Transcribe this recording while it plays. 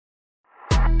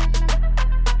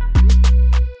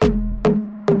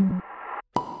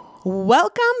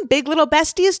Welcome, Big Little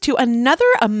Besties, to another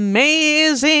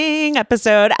amazing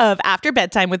episode of After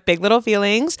Bedtime with Big Little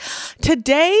Feelings.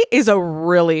 Today is a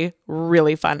really,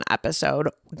 really fun episode.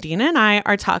 Dina and I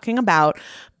are talking about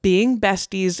being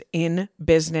besties in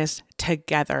business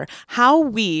together. How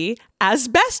we, as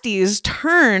besties,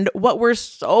 turned what we're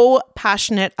so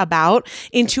passionate about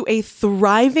into a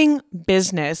thriving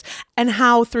business, and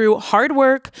how through hard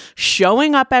work,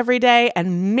 showing up every day,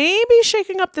 and maybe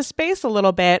shaking up the space a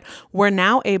little bit, we're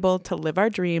now able to live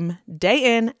our dream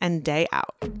day in and day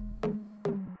out.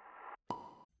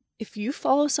 If you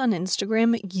follow us on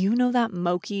Instagram, you know that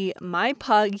Moki, my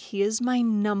pug, he is my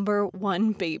number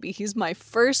one baby. He's my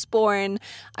firstborn.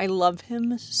 I love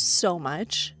him so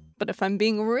much. But if I'm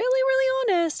being really,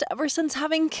 really honest, ever since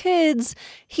having kids,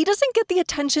 he doesn't get the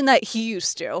attention that he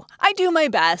used to. I do my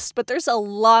best, but there's a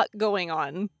lot going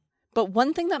on. But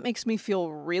one thing that makes me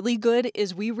feel really good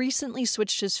is we recently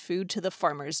switched his food to the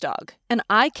farmer's dog. And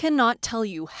I cannot tell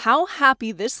you how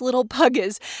happy this little pug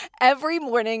is every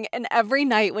morning and every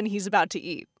night when he's about to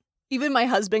eat. Even my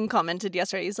husband commented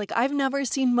yesterday, he's like, I've never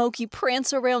seen Moki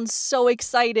prance around so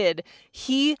excited.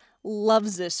 He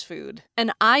loves this food.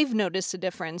 And I've noticed a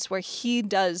difference where he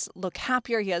does look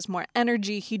happier, he has more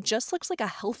energy, he just looks like a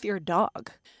healthier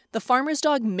dog. The farmer's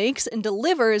dog makes and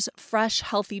delivers fresh,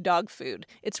 healthy dog food.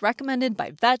 It's recommended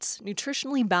by vets,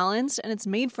 nutritionally balanced, and it's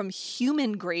made from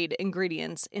human-grade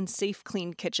ingredients in safe,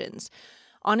 clean kitchens.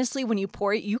 Honestly, when you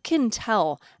pour it, you can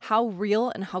tell how real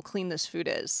and how clean this food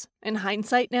is. In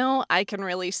hindsight now, I can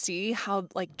really see how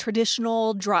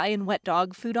traditional dry and wet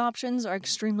dog food options are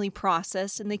extremely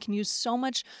processed, and they can use so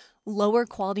much lower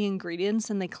quality ingredients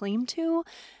than they claim to,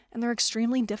 and they're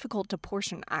extremely difficult to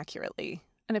portion accurately.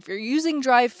 And if you're using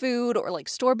dry food or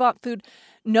store-bought food,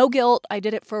 no guilt. I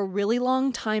did it for a really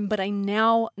long time, but I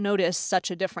now notice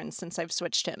such a difference since I've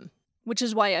switched him. Which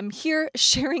is why I'm here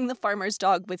sharing the farmer's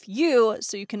dog with you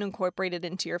so you can incorporate it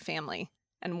into your family.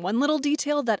 And one little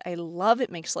detail that I love,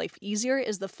 it makes life easier,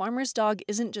 is the farmer's dog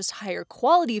isn't just higher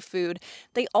quality food.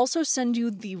 They also send you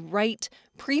the right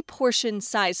pre-portioned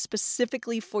size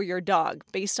specifically for your dog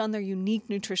based on their unique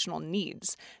nutritional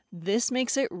needs. This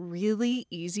makes it really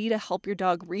easy to help your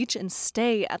dog reach and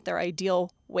stay at their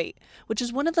ideal weight, which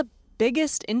is one of the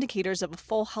biggest indicators of a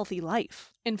full, healthy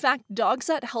life. In fact, dogs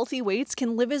at healthy weights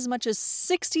can live as much as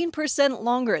 16%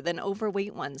 longer than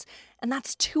overweight ones, and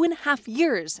that's 2.5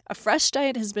 years. A fresh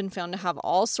diet has been found to have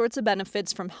all sorts of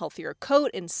benefits, from healthier coat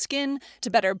and skin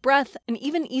to better breath and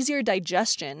even easier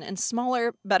digestion and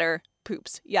smaller, better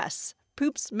poops. Yes,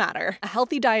 poops matter. A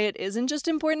healthy diet isn't just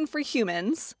important for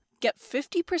humans. Get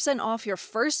 50% off your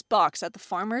first box at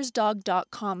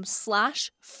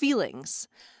thefarmersdog.com/feelings.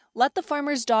 Let the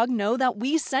farmer's dog know that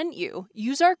we sent you.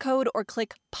 Use our code or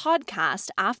click podcast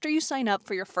after you sign up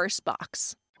for your first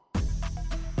box.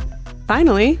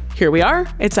 Finally, here we are.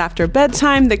 It's after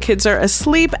bedtime, the kids are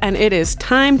asleep, and it is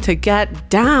time to get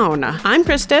down. I'm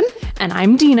Kristen. And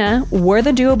I'm Dina. We're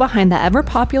the duo behind the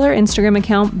ever-popular Instagram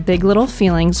account Big Little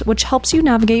Feelings, which helps you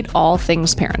navigate all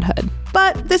things parenthood.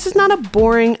 But this is not a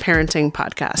boring parenting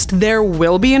podcast. There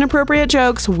will be inappropriate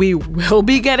jokes. We will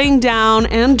be getting down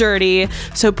and dirty.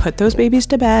 So put those babies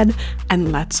to bed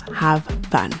and let's have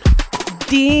fun.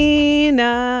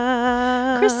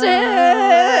 Dina. Kristen.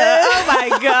 Oh my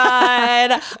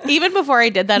God. Even before I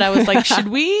did that, I was like, should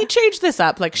we change this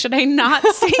up? Should I not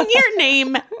sing your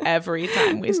name every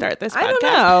time we start this podcast? I don't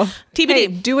know. TBD. Hey,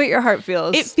 do what your heart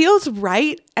feels. It feels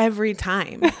right every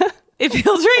time. It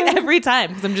feels right every time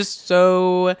because I'm just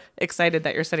so excited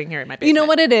that you're sitting here in my basement. You know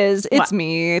what it is? It's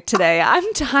me today.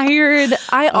 I'm tired.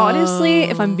 I honestly,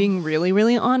 if I'm being really,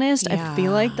 really honest, I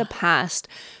feel like the past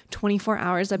 24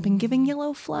 hours I've been giving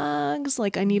yellow flags.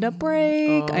 I need a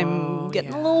break. I'm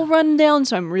getting a little rundown.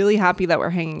 So I'm really happy that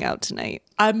we're hanging out tonight.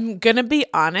 I'm going to be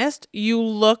honest. You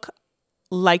look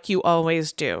like you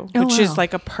always do, which is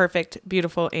like a perfect,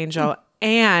 beautiful angel.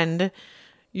 And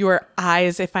your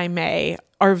eyes, if I may,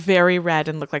 are very red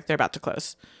and look like they're about to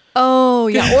close. Oh,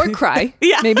 yeah. Or cry.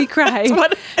 Yeah. Maybe cry.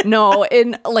 No.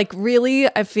 And really,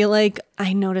 I feel like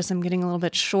I notice I'm getting a little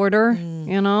bit shorter,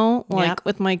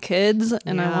 with my kids.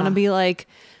 And I want to be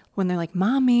when they're like,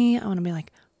 Mommy, I want to be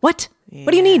like, what? Yeah.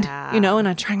 What do you need? And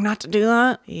I'm trying not to do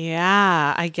that.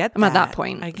 Yeah, I get that. I'm at that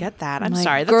point. I get that. I'm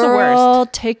sorry. That's girl, the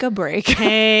worst. Take a break.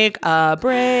 Take a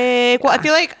break. Well, I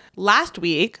feel like last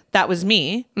week, that was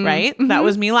me, right? Mm-hmm. That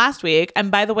was me last week.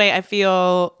 And by the way, I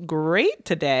feel great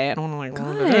today. I don't want to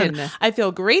Good. I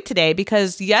feel great today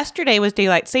because yesterday was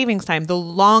daylight savings time, the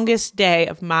longest day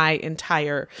of my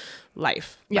entire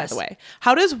life, by the way.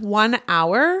 How does 1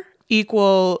 hour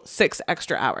equal 6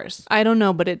 extra hours? I don't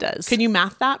know, but it does. Can you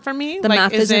math that for me? The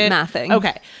math isn't mathing.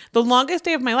 Okay. The longest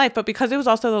day of my life, but because it was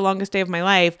also the longest day of my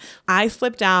life, I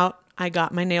slipped out. I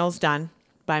got my nails done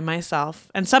by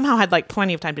myself and somehow had like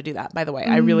plenty of time to do that, by the way.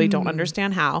 I really don't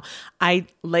understand how. I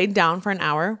laid down for an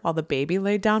hour while the baby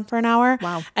laid down for an hour.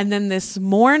 Wow. And then this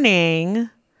morning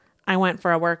I went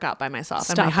for a workout by myself.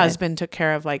 Stop and my it. husband took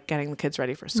care of like getting the kids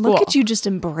ready for school. Look at you just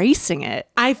embracing it.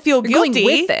 I feel You're guilty.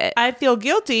 going with it. I feel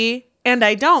guilty and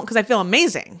I don't because I feel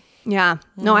amazing. Yeah.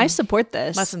 No, I support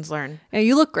this. Lessons learned. Yeah,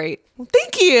 you look great.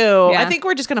 Thank you. Yeah. I think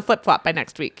we're just going to flip flop by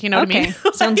next week. You know what I mean?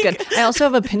 Sounds good. I also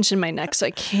have a pinch in my neck, so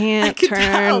I can't can turn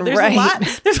tell. There's right. a lot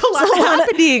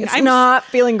happening. I'm not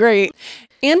feeling great.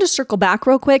 And to circle back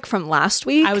real quick from last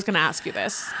week, I was going to ask you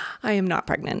this. I am not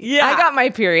pregnant. Yeah. I got my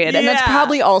period. And that's Yeah.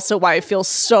 probably also why I feel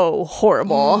so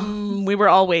horrible. We were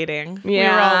all waiting. We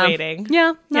were all waiting.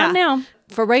 Yeah, not Yeah. now.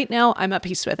 For right now, I'm at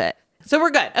peace with it. So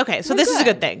we're good. Okay. So this is a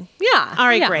good thing. Yeah. All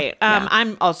right, yeah, great. yeah.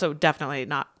 I'm also definitely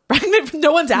not pregnant.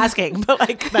 No one's asking, but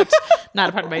like that's not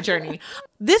a part of my journey.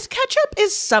 This catch up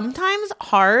is sometimes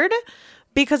hard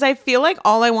because I feel like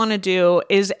all I want to do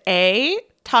is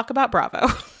talk about Bravo.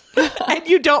 And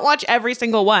you don't watch every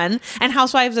single one. And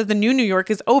Housewives of the New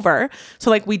York is over. So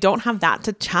like we don't have that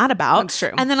to chat about. That's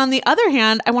true. And then on the other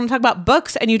hand, I want to talk about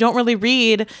books and you don't really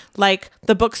read like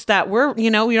the books that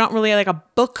you're not really like a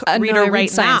book reader I read right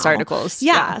science now. articles.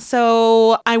 Yeah.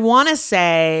 So I want to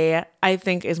say, I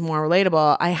think is more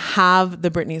relatable. I have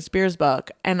the Britney Spears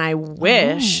book and I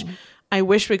wish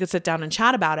we could sit down and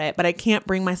chat about it, but I can't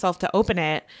bring myself to open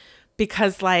it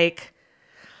because like,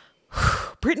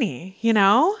 Britney, you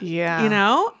know? Yeah. You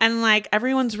know? And like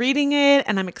everyone's reading it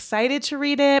and I'm excited to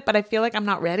read it, but I feel like I'm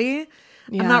not ready.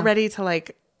 Yeah. I'm not ready to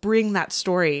like bring that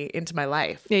story into my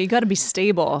life. Yeah, you got to be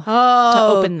stable to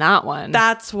Oh, open that one.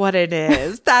 that's what it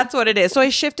is. That's what it is. So I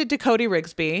shifted to Cody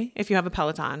Rigsby. If you have a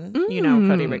Peloton, you know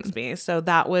Cody Rigsby. So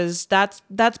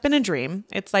that's been a dream.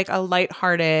 It's like a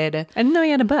lighthearted. I didn't know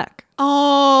you had a book.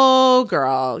 Oh,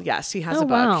 girl. Yes, he has a book.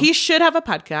 wow. He should have a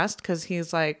podcast because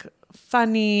he's like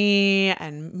funny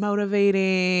and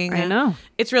motivating. I know.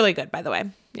 It's really good, by the way.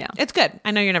 Yeah. It's good.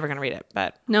 I know you're never going to read it,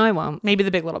 but No, I won't. maybe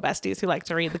the big little besties who like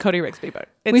to read the Cody Rigsby book.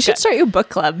 It's We should good. start your book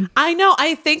club. I know.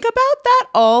 I think about that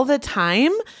all the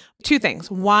time. Two things.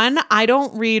 One, I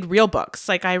don't read real books.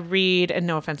 Like I read, and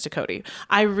no offense to Cody,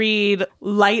 I read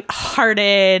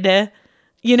lighthearted,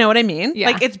 you know what I mean?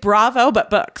 Yeah. Like it's Bravo, but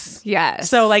books. Yes.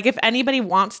 So like if anybody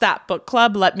wants that book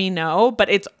club, let me know. But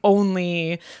it's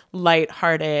only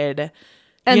lighthearted.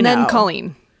 And then know.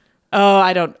 Colleen. Oh,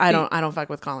 I don't fuck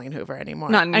with Colleen Hoover anymore.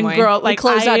 Not anymore. And girl, We like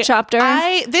close that chapter.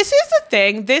 This is the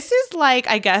thing. This is like,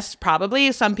 I guess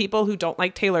probably some people who don't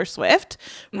like Taylor Swift,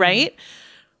 right?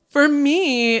 For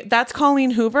me, that's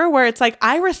Colleen Hoover, where it's like,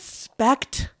 I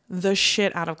respect the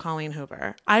shit out of Colleen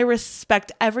Hoover. I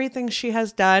respect everything she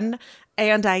has done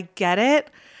and I get it.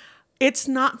 It's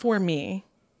not for me.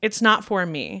 It's not for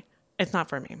me. It's not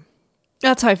for me.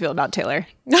 That's how I feel about Taylor.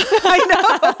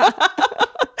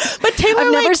 But Taylor,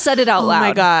 I've never said it out loud. Oh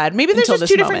my God. Maybe there's until just this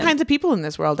two different moment. kinds of people in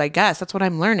this world, I guess. That's what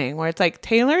I'm learning, where it's like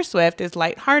Taylor Swift is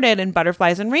lighthearted and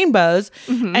butterflies and rainbows,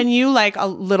 and you like a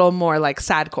little more like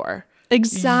sadcore.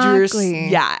 Exactly.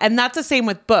 Yeah. And that's the same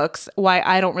with books, why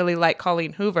I don't really like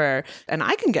Colleen Hoover. And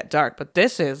I can get dark, but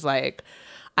this is like,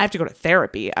 I have to go to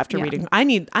therapy after reading. I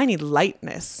need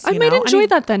lightness. I might enjoy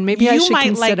that then. Maybe I should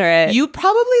consider it. You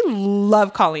probably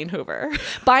love Colleen Hoover.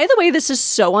 By the way, this is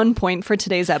so on point for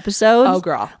today's episode. Oh,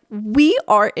 girl. We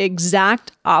are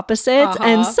exact opposites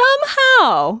and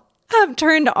somehow have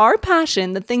turned our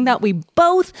passion, the thing that we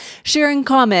both share in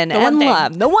common and thing.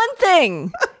 love, the one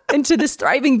thing, into this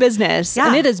thriving business. Yeah.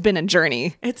 And it has been a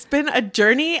journey. It's been a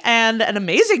journey and an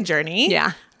amazing journey.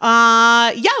 Yeah.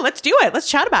 Yeah, let's do it. Let's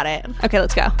chat about it. Okay,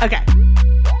 let's go. Okay.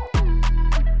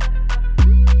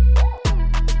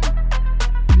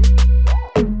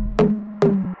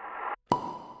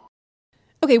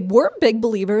 Okay, we're big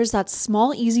believers that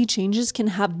small, easy changes can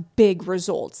have big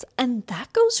results. And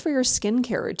that goes for your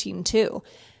skincare routine too.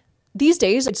 These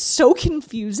days, it's so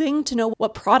confusing to know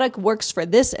what product works for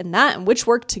this and that and which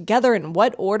work together in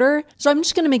what order. So I'm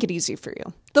just going to make it easy for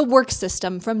you. The Work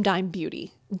System from Dime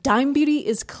Beauty. Dime Beauty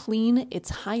is clean, it's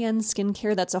high-end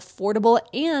skincare that's affordable,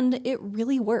 and it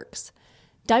really works.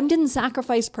 Dime didn't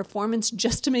sacrifice performance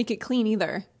just to make it clean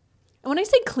either. And when I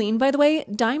say clean, by the way,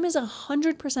 Dime is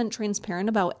 100% transparent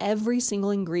about every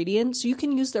single ingredient, so you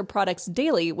can use their products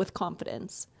daily with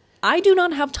confidence. I do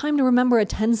not have time to remember a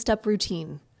 10-step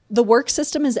routine. The Work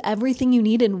System is everything you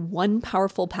need in one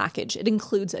powerful package. It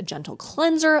includes a gentle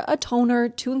cleanser, a toner,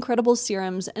 2 incredible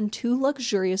serums, and 2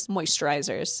 luxurious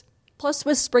moisturizers. Plus,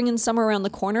 with spring and summer around the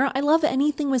corner, I love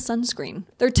anything with sunscreen.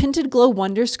 Their Tinted Glow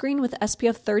Wonder Screen with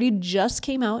SPF 30 just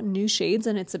came out in new shades,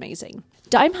 and it's amazing.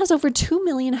 Dime has over 2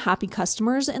 million happy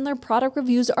customers, and their product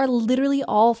reviews are literally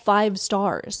all 5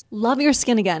 stars. Love your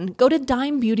skin again. Go to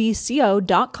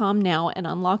dimebeautyco.com now and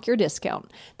unlock your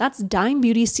discount. That's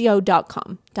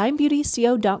dimebeautyco.com.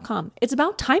 dimebeautyco.com. It's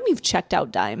about time you've checked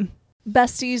out Dime.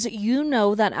 Besties, you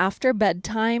know that after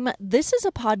bedtime, this is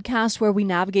a podcast where we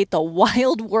navigate the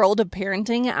wild world of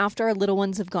parenting after our little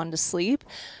ones have gone to sleep.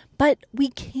 But we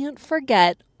can't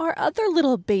forget our other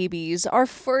little babies, our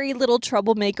furry little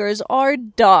troublemakers, our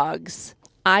dogs.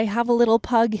 I have a little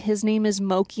pug. His name is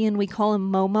Moki, and we call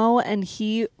him Momo, and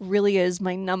he really is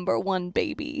my number one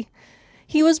baby.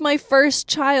 He was my first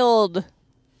child.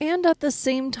 And at the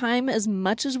same time, as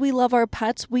much as we love our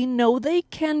pets, we know they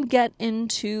can get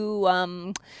into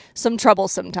some trouble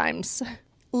sometimes.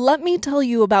 Let me tell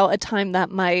you about a time that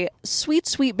my sweet,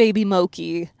 sweet baby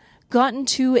Moki got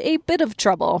into a bit of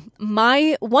trouble.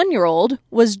 My 1-year-old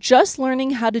was just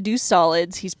learning how to do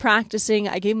solids. He's practicing.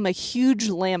 I gave him a huge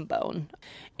lamb bone.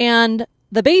 And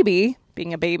the baby,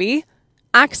 being a baby,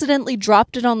 accidentally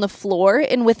dropped it on the floor,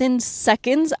 and within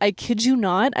seconds, I kid you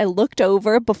not, I looked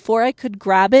over. Before I could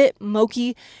grab it,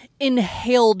 Moki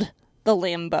inhaled the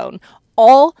lamb bone.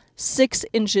 All 6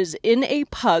 inches in a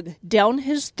pug down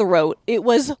his throat. It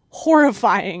was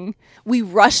horrifying. We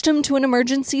rushed him to an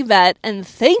emergency vet, and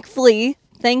thankfully,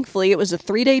 it was a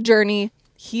 3-day journey.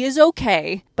 He is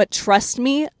okay, but trust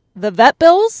me, the vet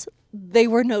bills, they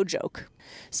were no joke.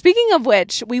 Speaking of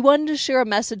which, we wanted to share a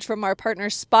message from our partner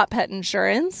Spot Pet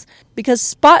Insurance, because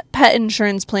Spot Pet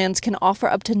Insurance plans can offer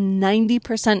up to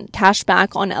 90% cash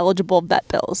back on eligible vet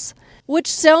bills, which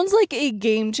sounds like a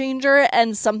game changer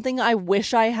and something I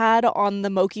wish I had on the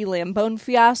Moki Lambone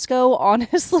fiasco.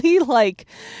 Honestly,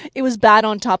 it was bad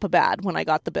on top of bad when I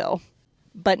got the bill.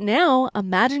 But now,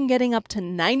 imagine getting up to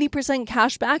 90%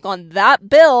 cash back on that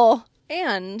bill.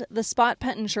 And the Spot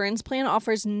Pet Insurance plan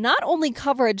offers not only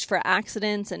coverage for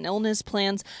accidents and illness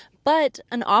plans, but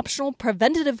an optional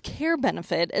preventative care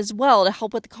benefit as well to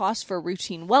help with the cost for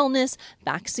routine wellness,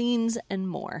 vaccines, and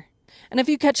more. And if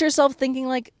you catch yourself thinking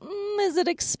is it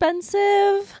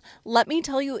expensive? Let me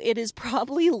tell you, it is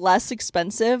probably less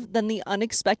expensive than the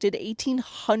unexpected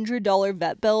 $1,800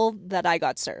 vet bill that I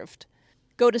got served.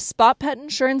 Go to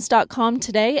spotpetinsurance.com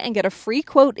today and get a free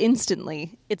quote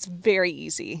instantly. It's very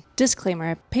easy.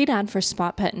 Disclaimer, paid ad for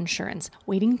Spot Pet Insurance.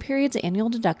 Waiting periods, annual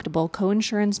deductible,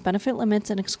 co-insurance, benefit limits,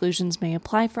 and exclusions may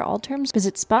apply. For all terms,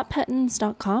 visit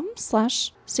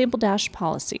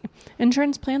spotpetins.com/sample-policy.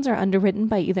 Insurance plans are underwritten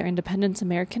by either Independence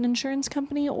American Insurance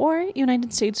Company or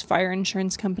United States Fire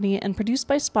Insurance Company and produced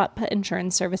by Spot Pet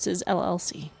Insurance Services,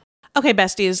 LLC. Okay,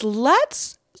 besties,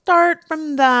 let's start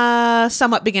from the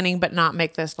somewhat beginning, but not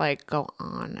make this go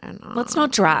on and on. Let's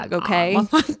not drag, okay?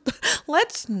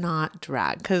 Let's not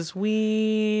drag, because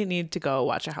we need to go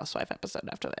watch a Housewife episode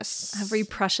after this. Every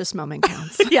precious moment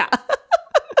counts. Yeah.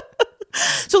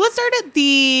 So let's start at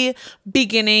the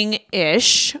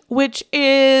beginning-ish, which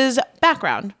is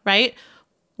background, right?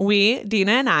 We,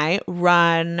 Dina and I,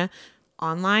 run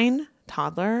online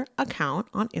toddler account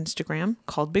on Instagram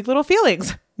called Big Little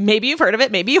Feelings. Maybe you've heard of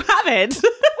it, maybe you haven't.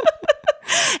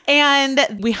 And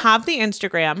we have the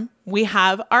Instagram, we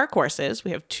have our courses,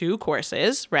 we have 2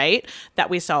 courses, right, that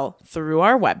we sell through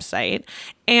our website.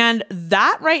 And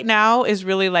that right now is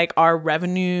really our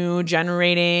revenue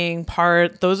generating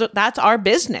part. That's our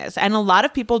business. And a lot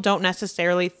of people don't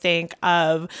necessarily think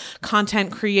of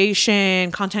content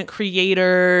creation, content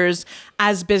creators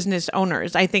as business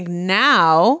owners. I think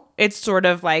now it's sort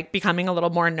of becoming a little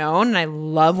more known. And I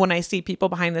love when I see people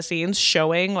behind the scenes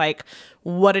showing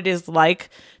what it is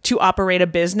like to operate a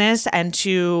business and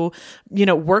to,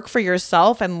 work for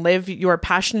yourself and live your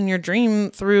passion and your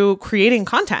dream through creating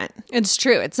content. It's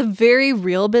true. It's a very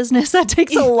real business that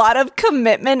takes a lot of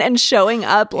commitment and showing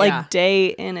up day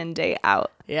in and day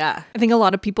out. Yeah. I think a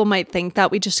lot of people might think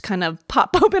that we just kind of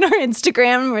pop open our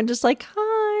Instagram and we're just hi.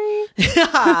 Yeah.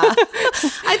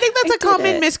 I think that's a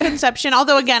common misconception.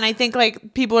 Although, again, I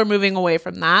think people are moving away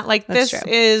from that. This true.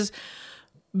 is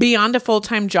beyond a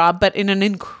full-time job, but in an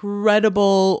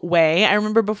incredible way. I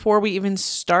remember before we even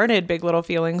started Big Little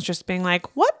Feelings, just being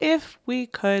what if we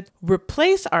could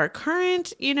replace our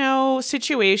current,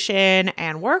 situation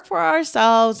and work for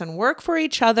ourselves and work for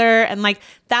each other? And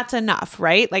that's enough,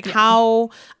 right? How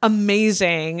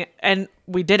amazing. And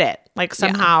we did it.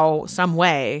 Somehow, some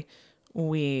way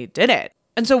we did it.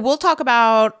 And so we'll talk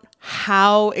about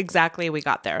how exactly we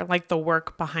got there, like the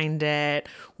work behind it,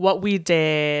 what we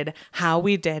did, how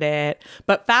we did it.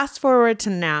 But fast forward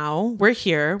to now, we're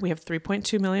here. We have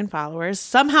 3.2 million followers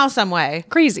somehow, some way.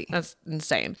 Crazy. That's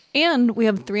insane. And we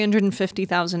have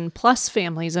 350,000 plus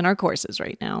families in our courses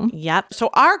right now. Yep.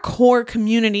 So our core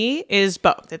community is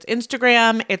both. It's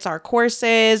Instagram, it's our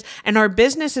courses, and our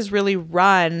business is really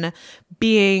run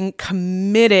being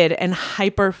committed and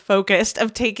hyper focused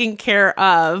of taking care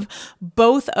of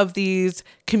both of these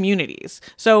communities.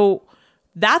 So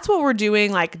that's what we're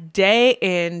doing, like day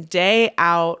in, day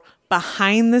out,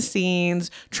 behind the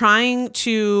scenes, trying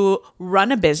to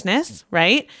run a business,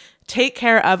 right? Take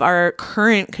care of our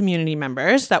current community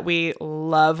members that we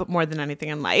love more than anything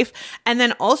in life. And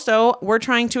then also we're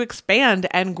trying to expand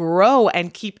and grow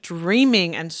and keep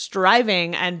dreaming and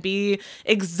striving and be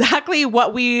exactly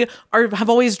what we have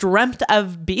always dreamt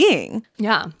of being.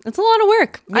 Yeah, it's a lot of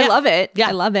work. Yeah. I love it. Yeah.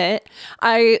 I love it.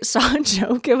 I saw a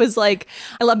joke. It was like,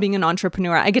 I love being an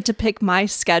entrepreneur. I get to pick my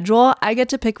schedule. I get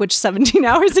to pick which 17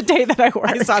 hours a day that I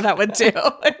work. I saw that one too.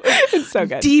 It's so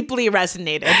good. Deeply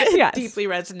resonated. Yes. Deeply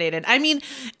resonated. I mean,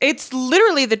 it's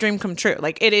literally the dream come true.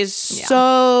 Like it is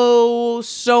so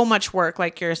much work,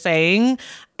 like you're saying.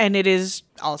 And it is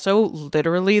also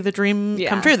literally the dream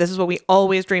come true. This is what we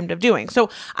always dreamed of doing.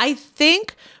 So I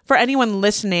think for anyone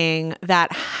listening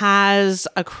that has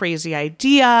a crazy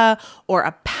idea or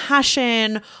a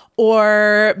passion,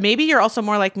 or maybe you're also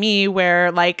more like me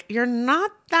where like you're not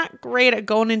that great at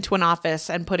going into an office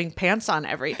and putting pants on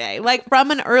every day. Like from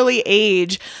an early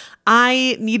age,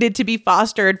 I needed to be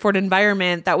fostered for an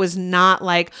environment that was not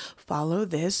like, follow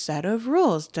this set of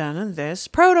rules, done this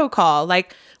protocol.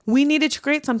 Like we needed to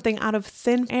create something out of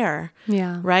thin air.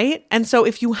 Yeah. Right? And so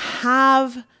if you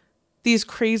have these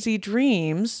crazy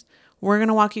dreams, we're going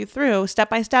to walk you through step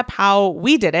by step how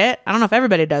we did it. I don't know if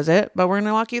everybody does it, but we're going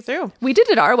to walk you through. We did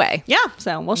it our way. Yeah.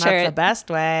 So we'll share it. That's the best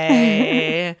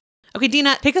way. Okay,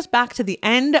 Dina, take us back to the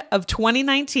end of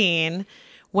 2019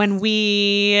 when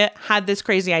we had this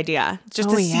crazy idea.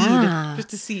 Just a seed.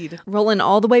 Just a seed. Rolling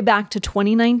all the way back to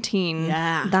 2019.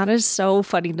 Yeah. That is so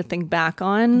funny to think back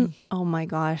on. Oh my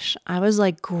gosh. I was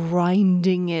like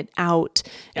grinding it out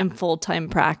in full-time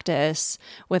practice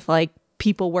with like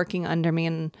people working under me.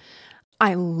 And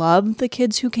I loved the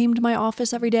kids who came to my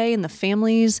office every day and the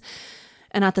families.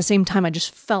 And at the same time, I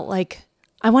just felt like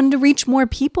I wanted to reach more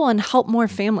people and help more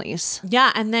families.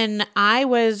 Yeah. And then I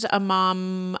was a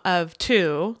mom of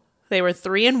two. They were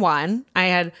 3 and 1. I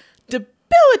had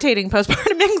debilitating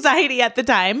postpartum anxiety at the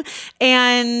time.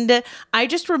 And I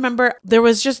just remember there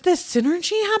was just this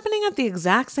synergy happening at the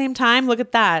exact same time. Look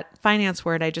at that finance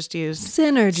word I just used.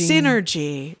 Synergy.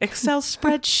 Synergy. Excel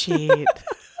spreadsheet.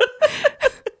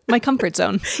 My comfort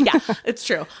zone. Yeah, it's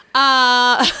true.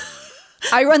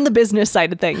 I run the business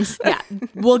side of things. Yeah,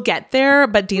 we'll get there,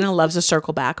 but Dina loves a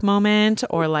circle back moment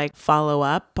or like follow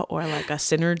up or like a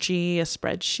synergy, a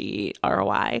spreadsheet,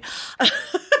 ROI.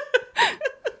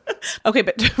 Okay,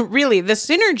 but really the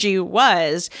synergy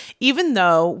was, even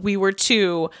though we were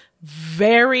two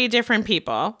very different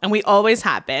people, and we always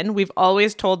have been, we've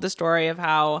always told the story of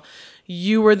how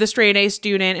you were the straight A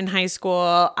student in high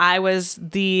school. I was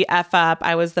the F up.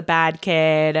 I was the bad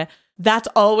kid. That's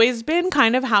always been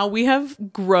kind of how we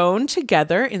have grown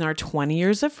together in our 20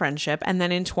 years of friendship. And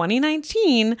then in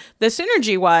 2019, the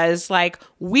synergy was like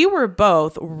we were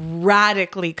both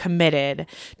radically committed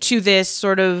to this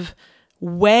sort of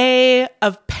way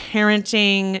of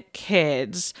parenting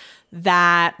kids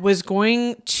that was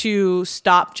going to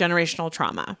stop generational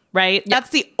trauma, right? Yeah. That's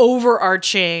the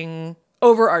overarching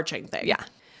thing. Yeah.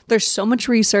 There's so much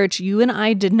research. You and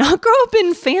I did not grow up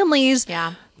in families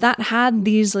that had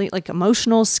these like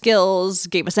emotional skills,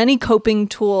 gave us any coping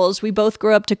tools. We both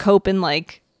grew up to cope in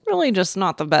like really just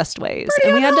not the best ways.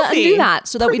 And we had to undo that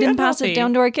so that we didn't pass it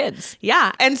down to our kids.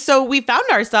 Yeah. And so we found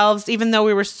ourselves, even though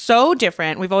we were so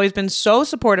different, we've always been so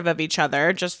supportive of each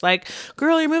other. Just like,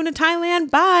 girl, you're moving to Thailand.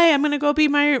 Bye. I'm going to go be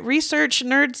my research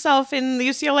nerd self in the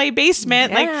UCLA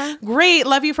basement. Yeah. Like, great.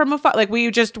 Love you from afar. Like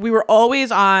we were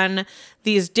always on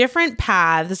these different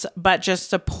paths, but just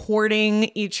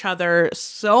supporting each other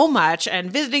so much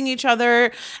and visiting each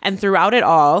other and throughout it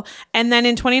all. And then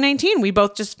in 2019, we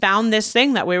both just found this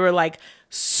thing that we were like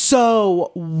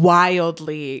so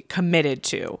wildly committed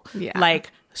to. Yeah.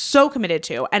 Like so committed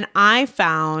to. And I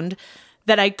found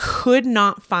that I could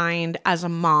not find as a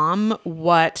mom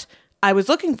what I was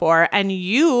looking for. And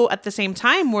you at the same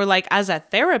time were like, as a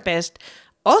therapist,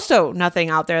 also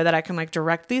nothing out there that I can like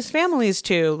direct these families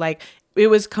to. Like it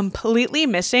was completely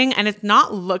missing. And it's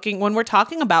not looking, when we're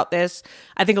talking about this,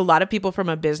 I think a lot of people from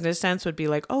a business sense would be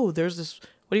like, oh, there's this,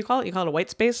 what do you call it? You call it a white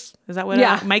space? Is that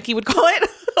what Mikey would call it?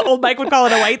 Old Mike would call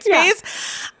it a white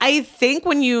space. I think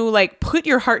when you like put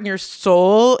your heart and your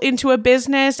soul into a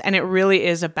business and it really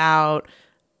is about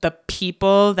the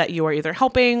people that you are either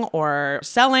helping or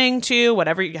selling to,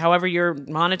 however you're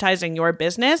monetizing your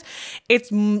business,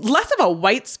 it's less of a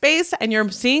white space and you're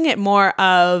seeing it more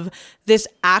of this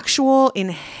actual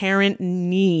inherent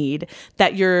need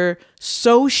that you're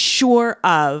so sure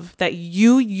of that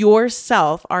you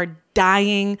yourself are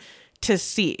dying to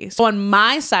see. So on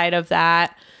my side of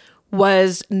that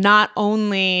was not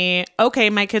only, okay,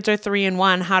 my kids are 3 and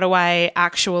 1. How do I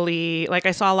actually, like,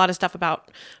 I saw a lot of stuff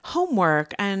about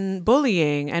homework and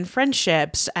bullying and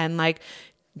friendships and like,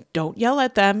 don't yell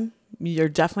at them. You're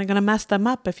definitely going to mess them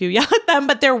up if you yell at them,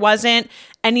 but there wasn't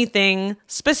anything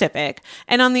specific.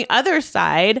 And on the other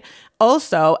side,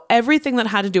 also, everything that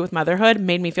had to do with motherhood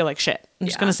made me feel like shit. I'm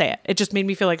just going to say it. It just made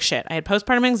me feel like shit. I had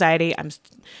postpartum anxiety. I'm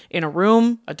in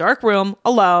a dark room,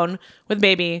 alone with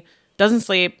baby, doesn't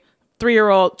sleep,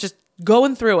 3-year-old, just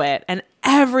going through it. And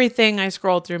everything I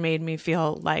scrolled through made me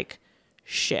feel like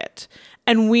shit.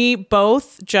 And we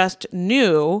both just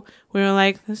knew, we were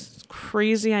like, this is a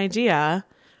crazy idea.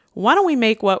 Why don't we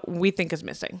make what we think is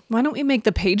missing? Why don't we make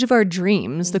the page of our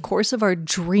dreams, the course of our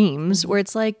dreams, where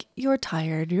it's like, you're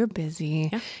tired, you're busy.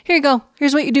 Yeah. Here you go.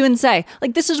 Here's what you do and say.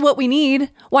 Like, this is what we need.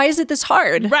 Why is it this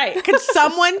hard? Right. Could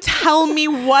someone tell me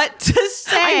what to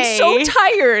say? I'm so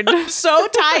tired. I'm so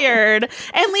tired.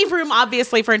 And leave room,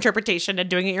 obviously, for interpretation and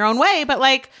doing it your own way. But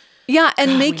like... Yeah,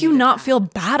 and make you not feel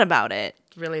bad about it.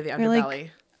 Really the underbelly.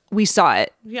 Like, we saw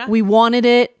it. Yeah. We wanted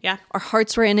it. Yeah. Our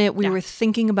hearts were in it. We were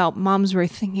thinking about moms. We were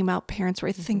thinking about parents. We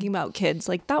were thinking about kids.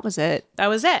 Like, that was it. That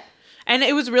was it. And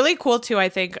it was really cool, too, I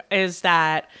think, is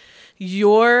that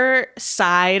your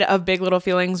side of Big Little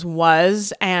Feelings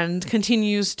was and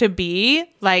continues to be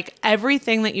like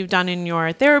everything that you've done in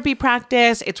your therapy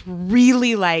practice. It's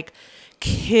really like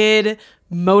kid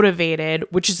motivated,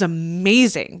 which is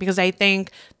amazing because I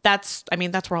think that's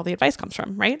where all the advice comes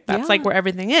from, right? That's like where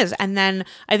everything is. And then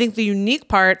I think the unique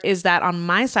part is that on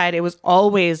my side, it was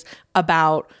always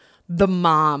about the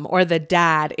mom or the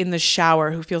dad in the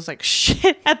shower who feels like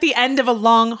shit at the end of a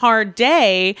long, hard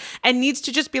day and needs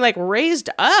to just be like raised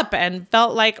up and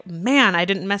felt like, man, I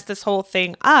didn't mess this whole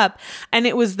thing up. And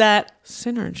it was that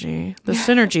synergy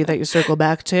that you circle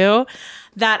back to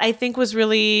that I think was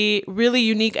really, really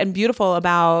unique and beautiful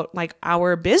about like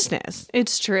our business.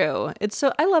 It's true.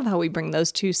 I love how we bring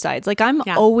those two sides. Like I'm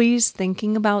always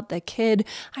thinking about the kid.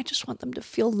 I just want them to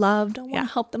feel loved. I want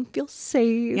to help them feel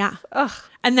safe. Yeah. Ugh.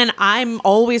 And then I'm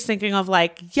always thinking of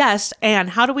like, yes, and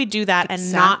how do we do that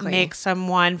and not make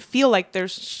someone feel like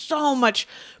there's so much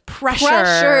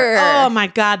pressure. Oh my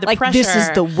God, the like, pressure. This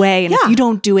is the way. And if you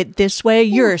don't do it this way,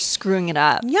 you're screwing it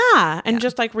up. Yeah. And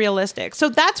just like realistic. So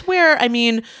that's where, I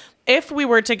mean, if we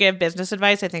were to give business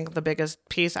advice, I think the biggest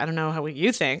piece, I don't know how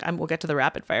you think, we'll get to the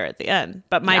rapid fire at the end.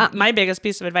 But my biggest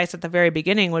piece of advice at the very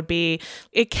beginning would be,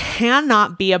 it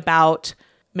cannot be about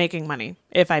making money,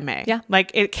 if I may. Yeah. Like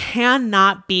it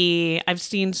cannot be, I've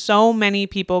seen so many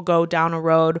people go down a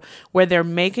road where they're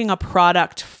making a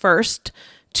product first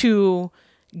to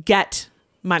get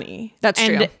money. That's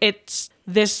true. And it's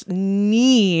this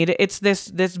need, it's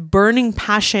this burning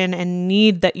passion and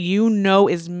need that you know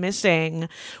is missing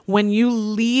when you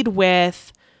lead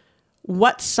with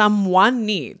what someone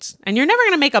needs. And you're never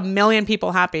going to make 1 million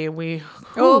people happy. We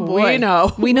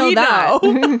know. We know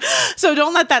that. So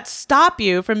don't let that stop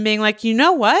you from being like, you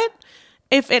know what?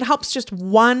 If it helps just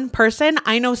one person,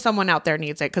 I know someone out there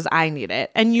needs it because I need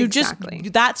it. And you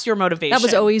that's your motivation. That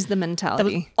was always the mentality.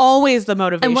 That was always the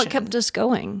motivation. And what kept us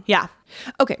going. Yeah.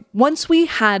 Okay. Once we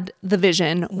had the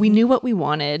vision, we knew what we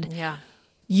wanted. Yeah.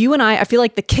 You and I feel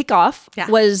like the kickoff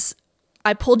was,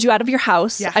 I pulled you out of your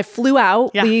house. Yeah. I flew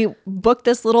out. Yeah. We booked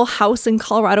this little house in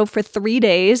Colorado for 3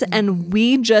 days and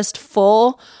we just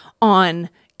full on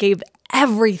gave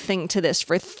everything to this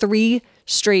for 3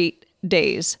 straight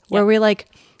days where we like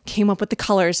came up with the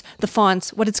colors, the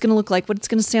fonts, what it's going to look like, what it's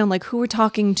going to sound like, who we're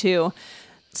talking to,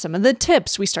 some of the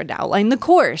tips. We started to outline the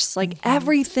course, like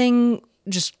everything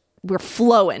just we're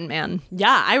flowing, man.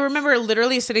 Yeah. I remember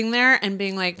literally sitting there and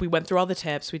being like, we went through all the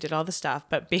tips, we did all the stuff,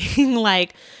 but being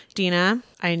like, Dina,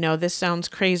 I know this sounds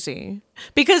crazy.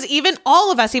 Because even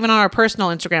all of us, even on our personal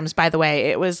Instagrams, by the way,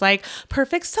 it was like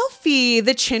perfect selfie,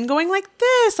 the chin going like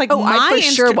this. Like I for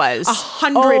sure was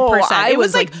 100%. It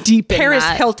was like deep in Paris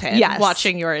that. Hilton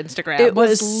watching your Instagram. It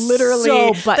was literally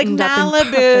so buttoned like up Malibu.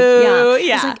 and perfect.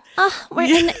 Yeah. It's like, we're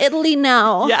in Italy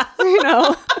now. Yeah. You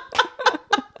know.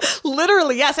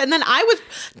 Literally, yes. And then I was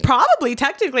probably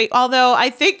technically, although I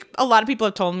think a lot of people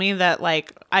have told me that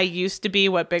like I used to be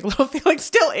what Big Little Feelings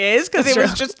still is, because it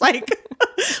was just like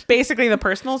basically the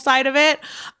personal side of it.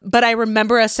 But I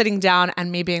remember us sitting down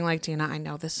and me being like, Dina, I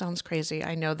know this sounds crazy.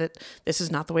 I know that this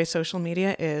is not the way social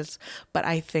media is, but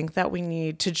I think that we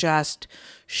need to just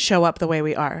show up the way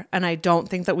we are. And I don't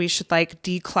think that we should like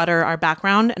declutter our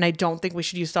background. And I don't think we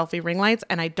should use selfie ring lights.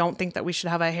 And I don't think that we should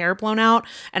have our hair blown out.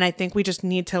 And I think we just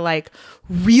need to like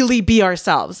really be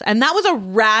ourselves. And that was a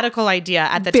radical idea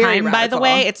at the time, by the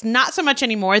way. It's not so much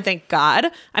anymore, thank God.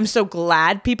 I'm so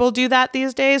glad people do that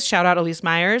these days. Shout out Elise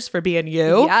Myers for being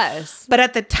you. Yes. But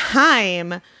at the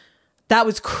time, that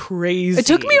was crazy. It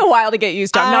took me a while to get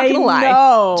used to. I'm not going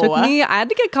to lie. I had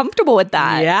to get comfortable with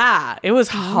that. Yeah, it was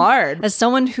hard. As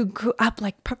someone who grew up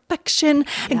like perfection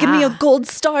and give me a gold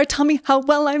star, tell me how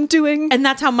well I'm doing. And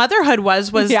that's how motherhood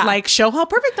was like, show how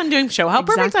perfect I'm doing, show how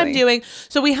perfect I'm doing.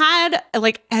 So we had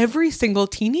like every single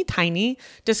teeny tiny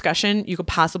discussion you could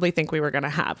possibly think we were going to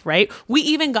have, right? We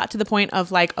even got to the point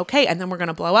of like, okay, and then we're going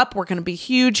to blow up. We're going to be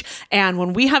huge. And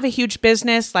when we have a huge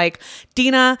business, like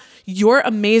Dina, you're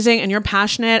amazing and you're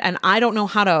passionate, and I don't know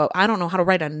how to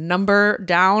write a number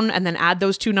down and then add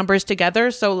those two numbers together.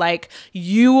 So like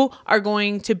you are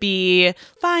going to be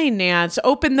finance,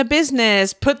 open the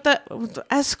business, put the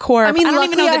S corp. I mean, I don't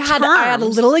luckily even know the terms. I had a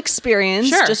little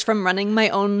experience just from running my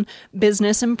own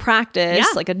business and practice. Yeah.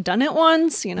 Like I'd done it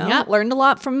once, learned a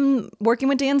lot from working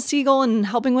with Dan Siegel and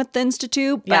helping with the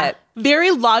Institute. But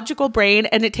very logical brain,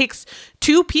 and it takes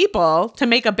two people to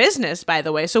make a business, by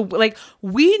the way. So like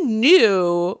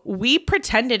we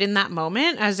pretended in that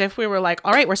moment as if we were like,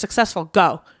 all right, we're successful,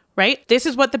 go. Right? This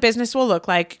is what the business will look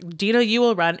like. Dina, you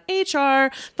will run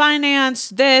HR, finance,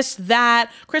 this,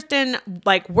 that. Kristen,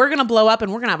 like we're going to blow up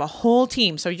and we're going to have a whole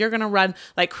team. So you're going to run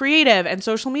like creative and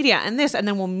social media and this, and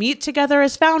then we'll meet together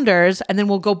as founders and then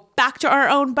we'll go back to our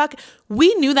own bucket.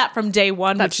 We knew that from day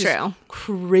one, That's which true. is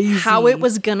crazy. How it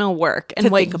was going to work and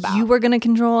what you were going to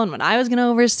control and what I was going to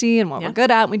oversee and what we're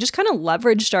good at. We just kind of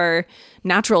leveraged our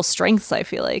natural strengths, I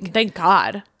feel like. Thank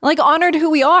God. Like honored who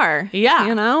we are. Yeah.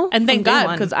 And thank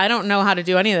God, because I don't know how to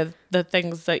do any of the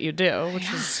things that you do,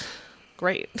 which is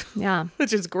great. Yeah.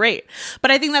 Which is great.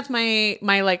 But I think that's my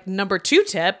like number 2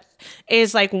 tip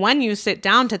is like when you sit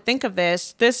down to think of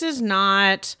this is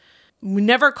not, we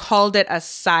never called it a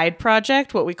side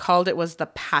project. What we called it was the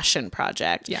passion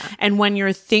project. Yeah. And when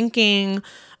you're thinking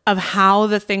of how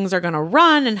the things are going to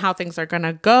run and how things are going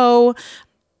to go,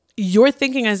 you're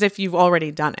thinking as if you've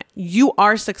already done it. You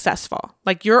are successful.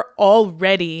 Like you're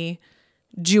already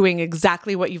doing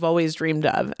exactly what you've always dreamed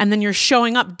of. And then you're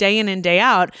showing up day in and day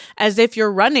out as if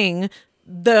you're running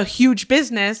the huge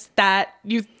business that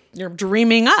you're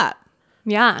dreaming up.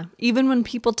 Yeah. Even when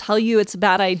people tell you it's a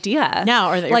bad idea. No,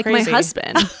 or that you're like crazy. My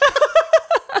husband.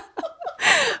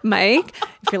 Mike,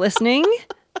 if you're listening,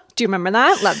 do you remember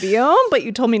that? Love you. But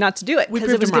you told me not to do it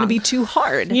because it was going to be too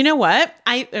hard. You know what?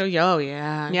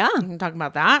 Yeah. Yeah. We can talk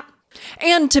about that.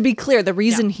 And to be clear, the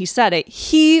reason he said it,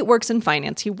 he works in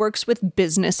finance. He works with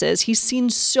businesses. He's seen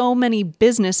so many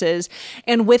businesses.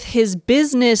 And with his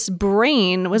business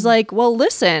brain was like, well,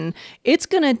 listen, it's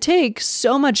going to take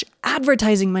so much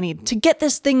advertising money to get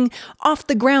this thing off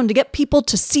the ground, to get people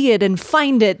to see it and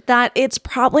find it, that it's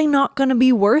probably not going to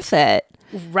be worth it.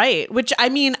 Right. Which, I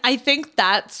mean, I think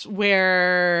that's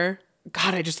where,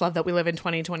 God, I just love that we live in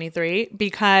 2023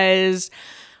 because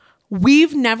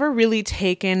we've never really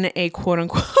taken a quote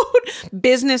unquote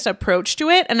business approach to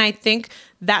it. And I think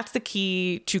that's the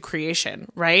key to creation,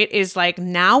 right? Is like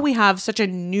now we have such a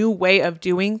new way of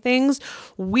doing things.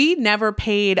 We never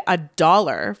paid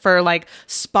 $1 for like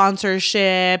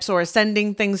sponsorships or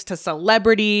sending things to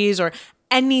celebrities or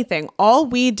anything. All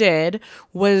we did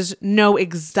was know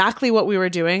exactly what we were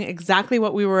doing, exactly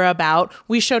what we were about.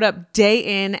 We showed up day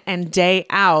in and day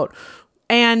out.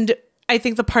 And I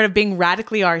think the part of being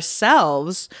radically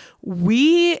ourselves,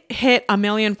 we hit 1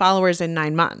 million followers in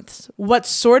 9 months. What's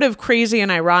sort of crazy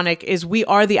and ironic is we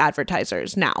are the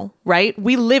advertisers now, right?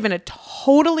 We live in a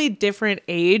totally different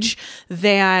age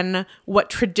than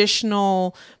what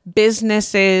traditional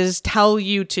businesses tell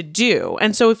you to do.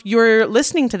 And so if you're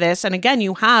listening to this, and again,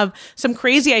 you have some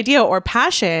crazy idea or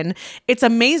passion, it's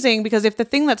amazing because if the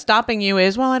thing that's stopping you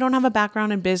is, well, I don't have a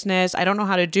background in business, I don't know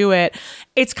how to do it.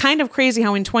 It's kind of crazy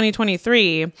how in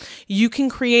 2023, you can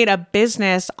create a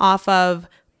business off of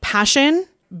passion,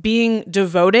 being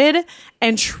devoted,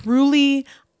 and truly,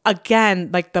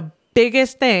 again, like the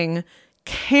biggest thing,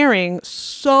 caring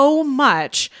so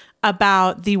much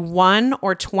about the 1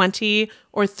 or 20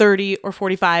 or 30 or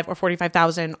 45 or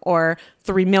 45,000 or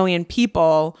 3 million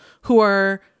people who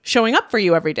are showing up for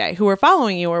you every day, who are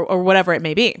following you or whatever it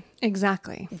may be.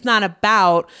 Exactly. It's not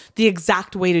about the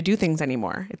exact way to do things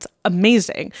anymore. It's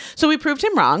amazing. So we proved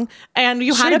him wrong, and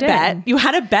you had a bet. You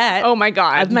had a bet. Oh my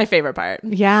God. That's my favorite part.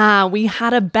 Yeah, we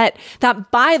had a bet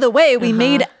that, by the way, we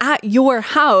made at your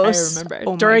house. I remember.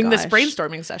 Oh my during this gosh.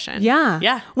 brainstorming session. Yeah.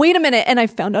 Yeah. Wait a minute. And I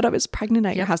found out I was pregnant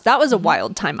at your house. That was a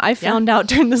wild time. I found out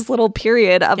during this little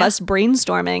period of us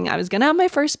brainstorming, I was going to have my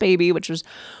first baby, which was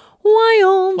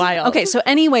wild. Okay. So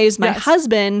anyways, my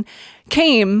husband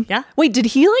came. Yeah. Wait, did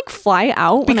he like fly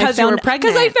out? Because you were pregnant.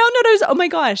 Because I found out I was, oh my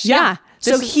gosh. Yeah.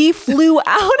 So he flew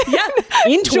out.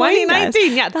 In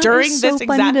 2019. Yeah. That during is so this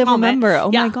funny exact to moment. Remember.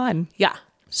 Oh my God. Yeah.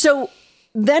 So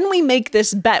then we make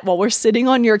this bet while we're sitting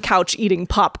on your couch eating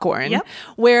popcorn,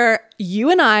 where you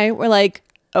and I were like,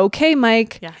 okay,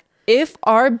 Mike, if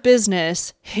our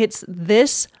business hits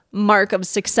this mark of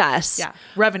success,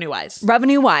 revenue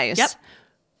wise,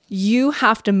 you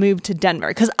have to move to Denver.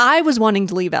 Because I was wanting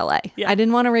to leave LA. I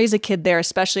didn't want to raise a kid there,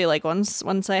 especially like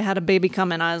once I had a baby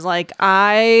coming, I was like,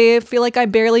 I feel like I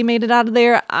barely made it out of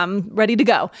there. I'm ready to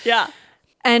go. Yeah.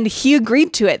 And he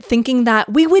agreed to it, thinking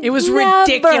that we would. It was never,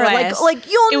 ridiculous. Like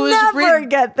you'll never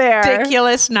get there.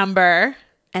 Ridiculous number.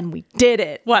 And we did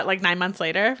it. What, like 9 months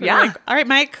later? We Yeah. were like, all right,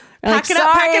 Mike, pack Like, it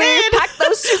up, pack sorry, it in. pack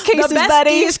those suitcases, the besties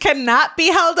buddy. cannot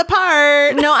be held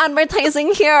apart. No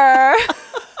advertising here.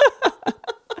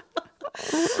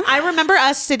 I remember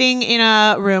us sitting in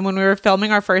a room when we were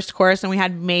filming our first course and we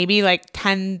had maybe like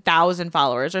 10,000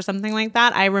 followers or something like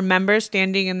that. I remember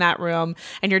standing in that room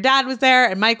and your dad was there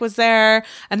and Mike was there.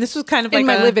 And this was kind of like in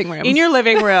my living room. In your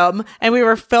living room. And we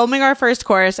were filming our first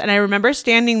course. And I remember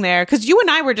standing there because you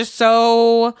and I were just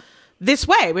so this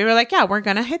way. We were like, yeah, we're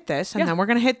going to hit this and then we're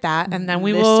going to hit that. And then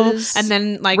we will. And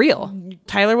then like real.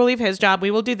 Tyler will leave his job.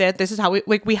 We will do this. This is how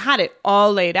we had it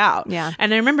all laid out. Yeah.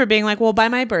 And I remember being like, well, by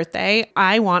my birthday,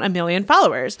 I want 1 million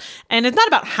followers. And it's not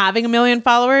about having 1 million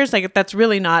followers. Like that's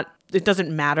really not, it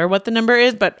doesn't matter what the number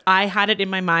is, but I had it in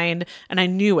my mind and I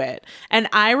knew it. And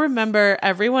I remember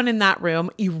everyone in that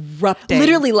room erupting.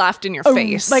 Literally laughed in your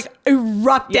face. Like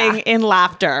erupting in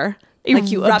laughter.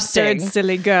 Like you absurd,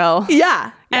 silly girl.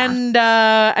 Yeah.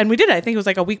 And we did it. I think it was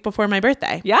like a week before my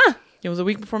birthday. Yeah. It was a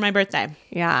week before my birthday.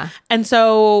 Yeah. And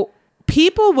so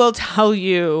people will tell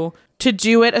you to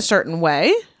do it a certain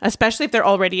way, especially if they're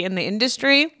already in the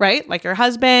industry, right? Like your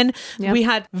husband. Yep. We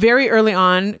had very early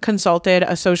on consulted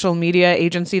a social media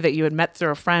agency that you had met through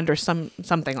a friend or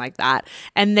something like that.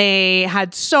 And they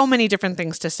had so many different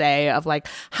things to say of like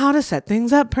how to set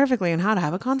things up perfectly and how to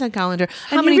have a content calendar.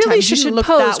 How and many you really times you shouldn't should look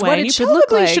post, that way. what And it you should look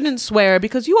probably like. shouldn't swear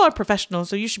because you are professionals,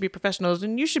 so you should be professionals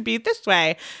and you should be this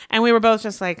way. And we were both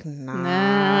just like,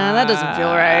 nah that doesn't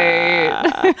feel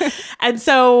right. And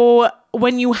so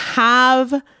when you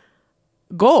have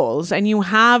goals and you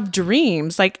have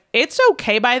dreams, like it's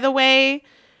okay, by the way.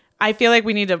 I feel like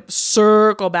we need to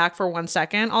circle back for 1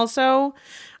 second also.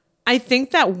 I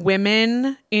think that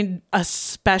women in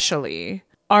especially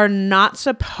are not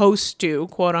supposed to,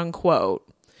 quote unquote,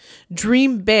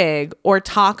 dream big or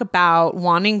talk about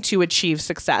wanting to achieve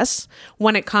success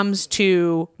when it comes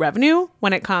to revenue,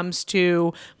 when it comes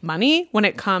to money, when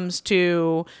it comes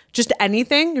to just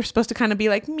anything. You're supposed to kind of be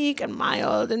like meek and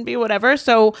mild and be whatever.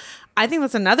 So I think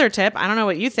that's another tip. I don't know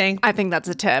what you think. I think that's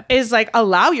a tip. Is like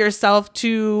allow yourself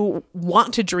to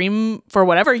want to dream for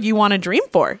whatever you want to dream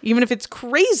for, even if it's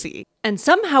crazy. And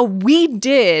somehow we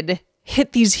did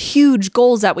hit these huge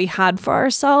goals that we had for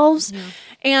ourselves. Yeah.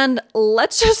 And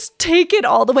let's just take it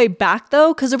all the way back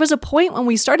though, because there was a point when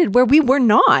we started where we were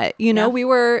not, we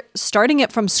were starting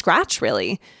it from scratch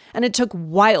really. And it took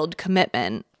wild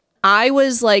commitment. I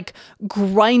was like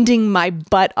grinding my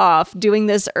butt off doing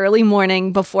this early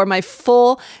morning before my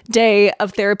full day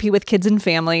of therapy with kids and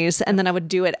families. And then I would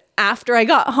do it after I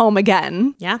got home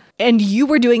again. Yeah. And you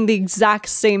were doing the exact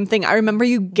same thing. I remember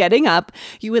you getting up,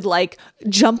 you would like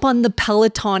jump on the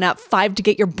Peloton at 5 to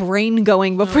get your brain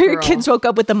going before your kids woke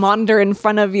up with the monitor in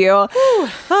front of you.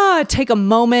 Take a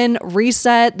moment,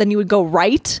 reset, then you would go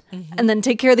write and then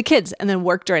take care of the kids and then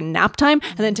work during nap time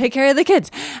and then take care of the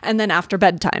kids and then after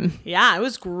bedtime. Yeah, it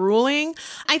was grueling.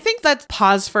 I think that's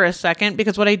pause for a second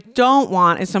because what I don't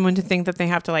want is someone to think that they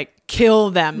have to like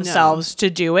kill themselves to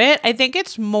do it. I think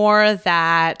it's more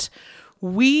that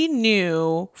we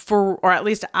knew or at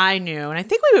least I knew, and I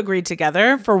think we agreed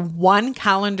together for 1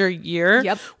 calendar year,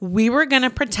 we were going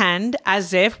to pretend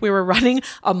as if we were running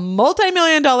a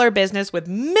multi-million-dollar business with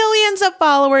millions of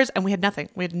followers and we had nothing.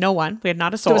 We had no one. We had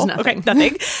not a soul. There was nothing. Okay,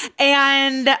 nothing.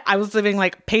 And I was living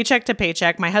like paycheck to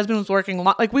paycheck. My husband was working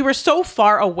like we were so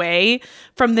far away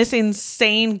from this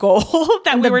insane goal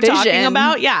that we were talking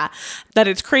about. Yeah. That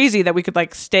it's crazy that we could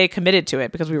like stay committed to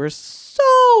it because we were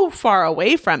so far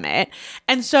away from it.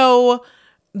 And so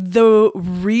the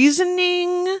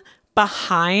reasoning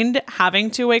behind having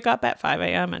to wake up at 5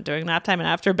 a.m. and doing nap time and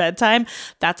after bedtime,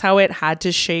 that's how it had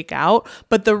to shake out.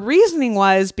 But the reasoning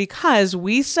was because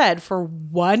we said for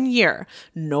 1 year,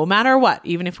 no matter what,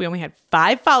 even if we only had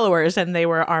 5 followers and they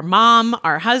were our mom,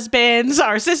 our husbands,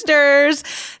 our sisters,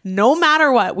 no matter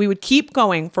what, we would keep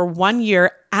going for 1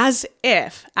 year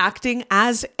acting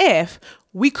as if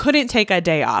we couldn't take a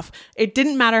day off. It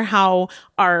didn't matter how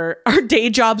our day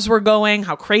jobs were going,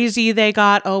 how crazy they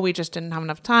got. Oh, we just didn't have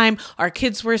enough time. Our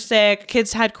kids were sick.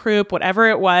 Kids had croup, whatever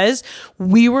it was.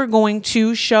 We were going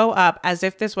to show up as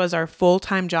if this was our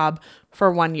full-time job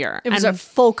for 1 year. It was a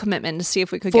full commitment to see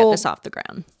if we could get this off the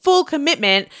ground. Full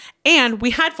commitment. And we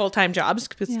had full-time jobs.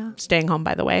 Because staying home,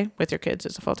 by the way, with your kids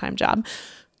is a full-time job.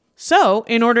 So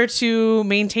in order to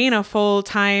maintain a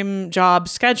full-time job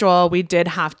schedule, we did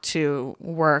have to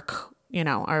work,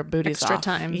 our booties extra off.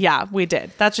 Time. Yeah, we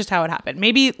did. That's just how it happened.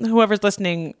 Maybe whoever's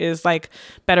listening is like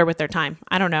better with their time.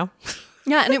 I don't know.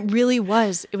 Yeah, and it really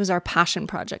was. It was our passion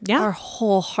project. Yeah. Our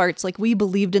whole hearts. Like, we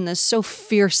believed in this so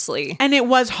fiercely. And it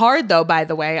was hard, though, by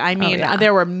the way. I mean,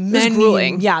 there were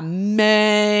many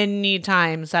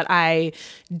times that I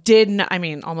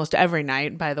almost every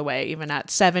night, by the way, even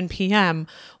at 7 p.m.,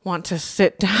 want to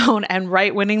sit down and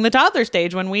write Winning the Toddler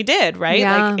Stage when we did, right?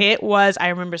 Yeah. Like, I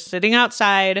remember sitting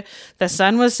outside, the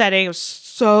sun was setting, I was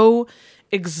so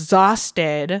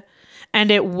exhausted. And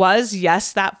it was,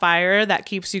 yes, that fire that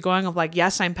keeps you going of like,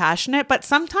 yes, I'm passionate. But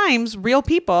sometimes we are real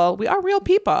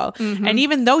people. Mm-hmm. And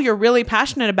even though you're really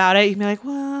passionate about it, you'd be like,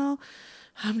 well,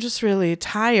 I'm just really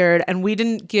tired. And we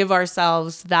didn't give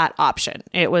ourselves that option.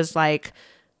 It was like,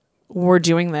 we're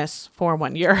doing this for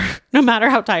 1 year, no matter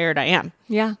how tired I am.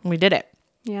 Yeah. And we did it.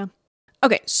 Yeah.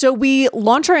 Okay, so we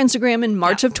launch our Instagram in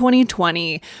March of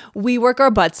 2020. We work our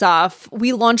butts off.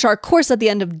 We launch our course at the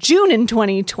end of June in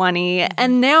 2020.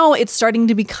 And now it's starting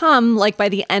to become, like by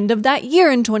the end of that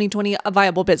year in 2020, a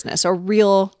viable business, a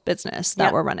real business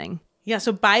that we're running. Yeah,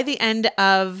 so by the end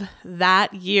of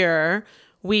that year,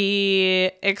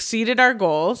 we exceeded our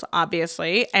goals,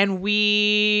 obviously, and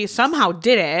we somehow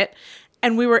did it.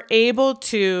 And we were able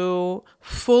to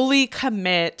fully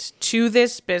commit to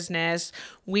this business.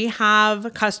 We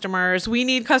have customers. We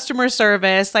need customer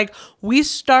service. Like, we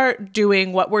start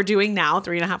doing what we're doing now,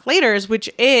 3.5 later, which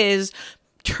is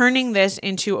turning this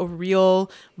into a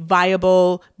real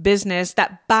viable business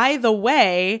that, by the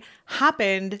way,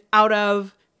 happened out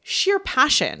of sheer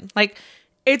passion. Like,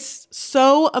 it's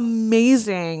so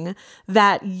amazing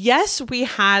that, yes, we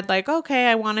had like, okay,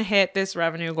 I want to hit this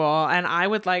revenue goal and I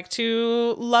would like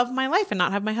to love my life and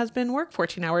not have my husband work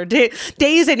 14-hour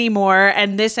days anymore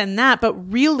and this and that. But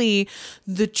really,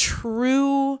 the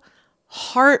true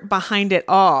heart behind it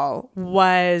all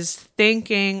was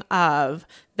thinking of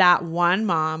that one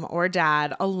mom or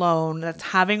dad alone that's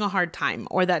having a hard time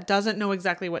or that doesn't know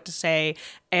exactly what to say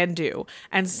and do.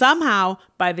 And somehow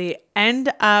by the end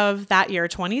of that year,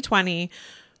 2020,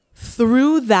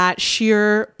 through that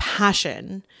sheer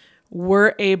passion,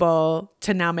 we're able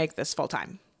to now make this full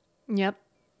time. Yep.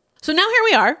 So now here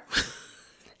we are.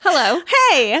 Hello.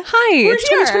 Hey. Hi. It's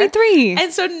 2023.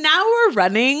 And so now we're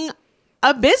running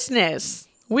a business.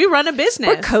 We run a business.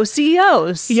 We're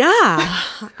co-CEOs. Yeah.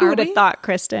 Who would have thought,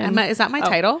 Kristen? Is that my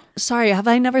title? Sorry, have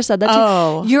I never said that to you?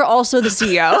 Oh. You're also the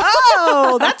CEO.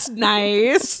 Oh, that's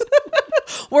nice.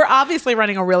 We're obviously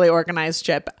running a really organized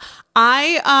ship.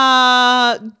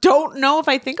 I don't know if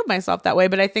I think of myself that way,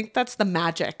 but I think that's the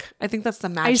magic. I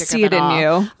see it in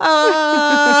you.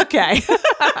 Okay.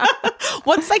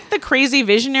 What's like the crazy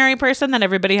visionary person that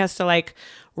everybody has to like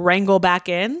wrangle back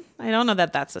in? I don't know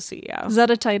that that's a CEO. Is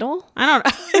that a title? I don't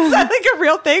know. Is that like a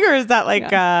real thing or is that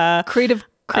like creative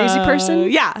crazy person?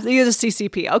 Yeah. You're the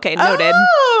CCP. Okay, noted.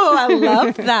 Oh, I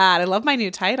love that. I love my new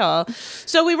title.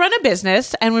 So we run a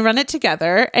business and we run it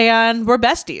together and we're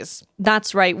besties.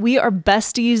 That's right. We are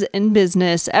besties in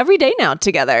business every day now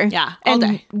together. Yeah, all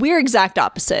day. We're exact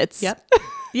opposites. Yep.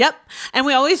 Yep. And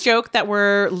we always joke that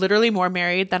we're literally more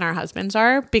married than our husbands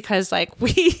are because like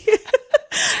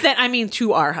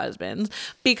to our husbands,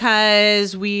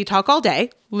 because we talk all day,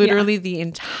 literally the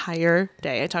entire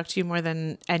day. I talk to you more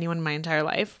than anyone in my entire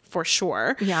life, for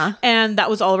sure. Yeah. And that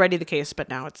was already the case, but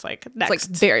now it's like next. It's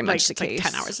like very much the case.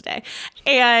 Like 10 hours a day.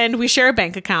 And we share a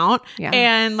bank account. Yeah.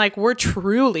 And like we're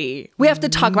truly We have to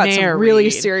talk about some really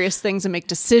serious things and make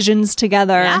decisions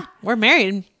together. Yeah. We're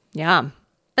married. Yeah.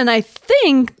 And I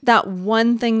think that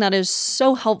one thing that is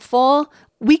so helpful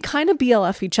we kind of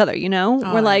BLF each other, you know?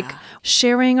 We're like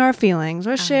sharing our feelings,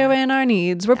 we're sharing our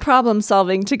needs, we're problem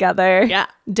solving together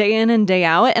day in and day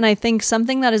out. And I think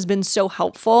something that has been so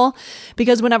helpful,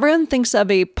 because when everyone thinks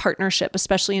of a partnership,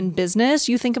 especially in business,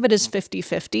 you think of it as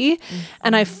 50-50.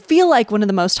 And I feel like one of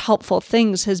the most helpful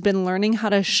things has been learning how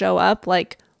to show up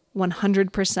like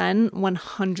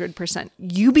 100%.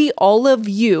 You be all of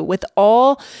you with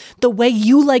all the way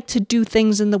you like to do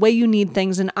things and the way you need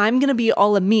things. And I'm going to be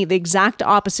all of me, the exact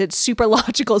opposite, super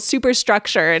logical, super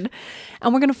structured.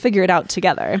 And we're going to figure it out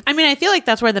together. I mean, I feel like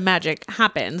that's where the magic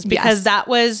happens, because that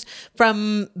was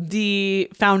from the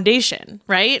foundation,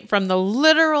 right? From the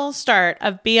literal start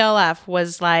of BLF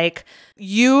was like,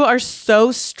 you are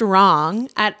so strong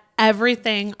at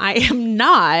everything I am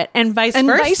not, and vice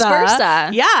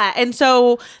versa. Yeah. And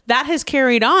so that has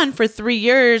carried on for 3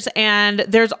 years. And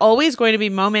there's always going to be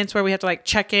moments where we have to like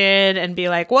check in and be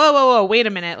like, whoa, wait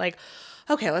a minute. Like,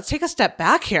 okay, let's take a step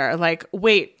back here. Like,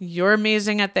 wait, you're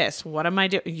amazing at this. What am I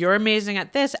doing? You're amazing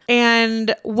at this.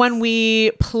 And when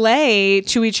we play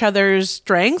to each other's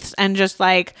strengths and just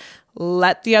like,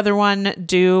 let the other one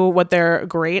do what they're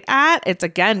great at. It's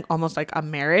again almost like a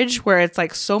marriage where it's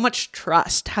like so much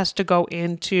trust has to go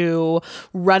into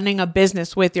running a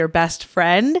business with your best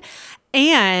friend.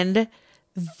 And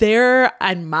there,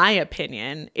 in my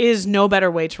opinion, is no better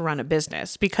way to run a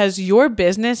business, because your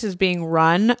business is being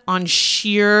run on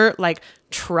sheer like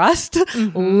trust,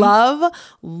 love,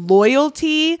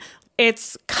 loyalty.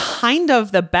 It's kind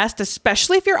of the best,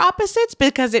 especially if you're opposites,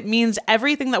 because it means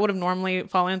everything that would have normally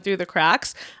fallen through the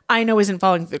cracks, I know isn't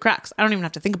falling through the cracks. I don't even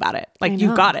have to think about it. Like,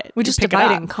 you got it. We just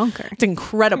divide and conquer. It's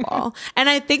incredible. And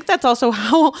I think that's also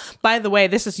how, by the way,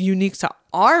 this is unique to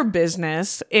our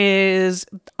business is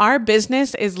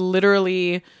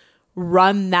literally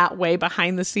run that way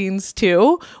behind the scenes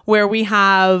too, where we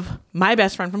have my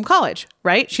best friend from college,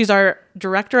 right? She's our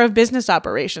director of business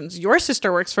operations. Your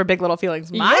sister works for Big Little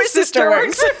Feelings. My sister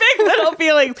works for Big Little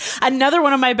Feelings. Another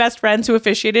one of my best friends who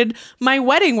officiated my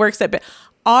wedding works at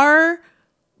our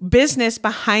business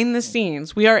behind the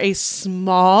scenes. We are a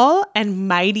small and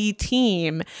mighty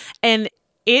team, and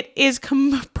it is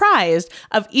comprised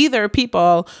of either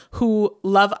people who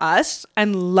love us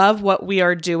and love what we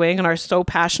are doing and are so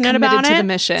passionate about it. Committed to the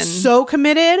mission. So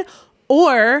committed,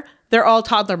 or they're all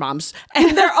toddler moms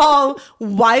and they're all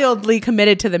wildly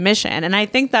committed to the mission. And I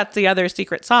think that's the other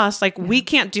secret sauce. Like, we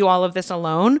can't do all of this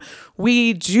alone.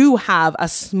 We do have a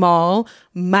small,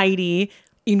 mighty,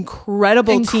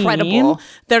 incredible team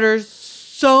that are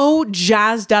so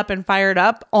jazzed up and fired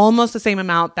up, almost the same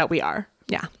amount that we are.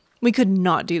 Yeah. We could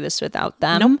not do this without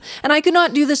them. Nope. And I could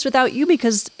not do this without you,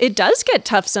 because it does get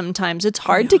tough sometimes. It's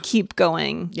hard to keep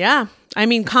going. Yeah. I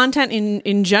mean, content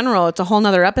in general, it's a whole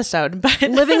nother episode. But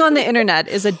living on the internet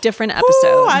is a different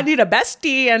episode. Ooh, I need a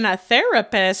bestie and a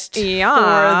therapist for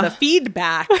the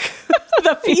feedback.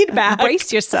 The feedback.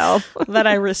 Brace yourself. That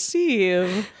I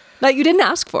receive. That you didn't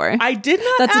ask for. I did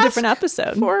not That's ask a different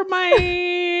episode. For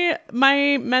my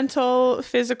mental,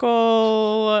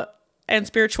 physical, and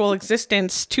spiritual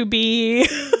existence to be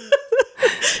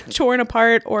torn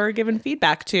apart or given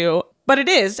feedback to. But it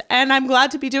is. And I'm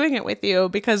glad to be doing it with you,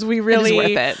 because we really...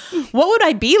 It is worth it. What would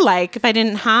I be like if I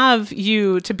didn't have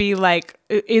you to be like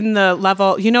in the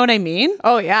level... You know what I mean?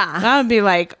 Oh, yeah. That would be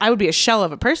like... I would be a shell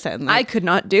of a person. Like, I could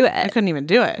not do it. I couldn't even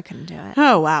do it. I couldn't do it.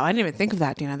 Oh, wow. I didn't even think of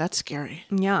that, Dina. That's scary.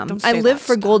 Yeah. I live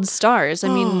for gold stars. I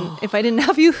mean, if I didn't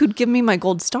have you, who'd give me my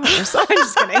gold stars? I'm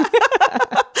just kidding.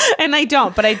 And I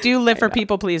don't, but I do live for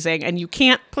people pleasing, and you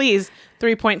can't please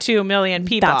 3.2 million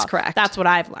people. That's correct. That's what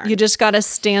I've learned. You just got to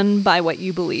stand by what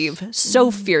you believe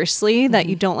so fiercely that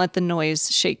you don't let the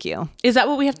noise shake you. Is that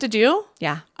what we have to do?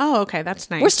 Yeah. Oh, okay.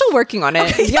 That's nice. We're still working on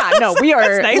it. Okay, yeah, no, we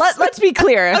are. Nice. Let's be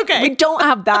clear. Okay. We don't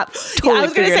have that totally I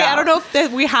was going to say, out. I don't know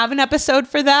if we have an episode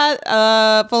for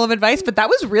that full of advice, but that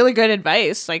was really good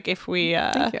advice. Like, if we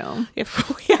Thank you.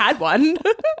 if we had one.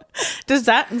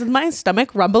 Is my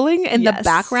stomach rumbling in the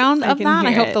background of that?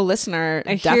 I hope the listener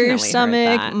I definitely hear your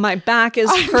stomach. heard that. My back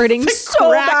is hurting so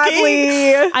cracking.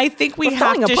 badly. I think we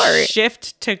have to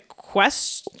shift to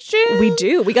question. We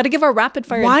do. We got to give our rapid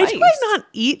fire Why advice. do I not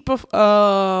eat before?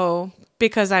 Oh,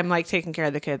 because I'm like taking care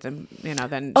of the kids and, then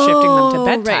shifting them to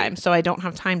bedtime. Right. So I don't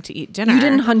have time to eat dinner. You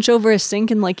didn't hunch over a sink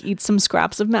and like eat some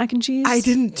scraps of mac and cheese? I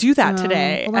didn't do that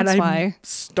today. Well, that's and why. I'm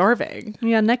starving.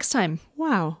 Yeah, next time.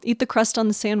 Wow. Eat the crust on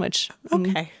the sandwich.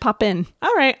 Okay. Pop in.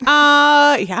 All right.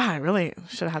 Yeah, I really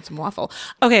should have had some waffle.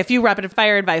 Okay, a few rapid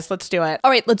fire advice. Let's do it. All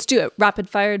right, let's do it. Rapid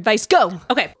fire advice. Go.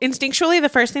 Okay. Instinctually, the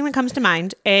first thing that comes to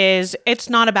mind is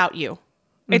it's not about you.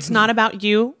 It's not about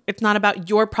you. It's not about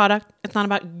your product. It's not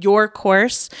about your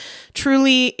course.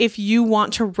 Truly, if you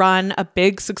want to run a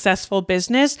big, successful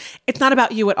business, it's not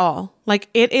about you at all. Like,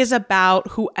 it is about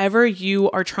whoever you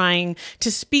are trying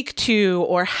to speak to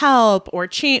or help or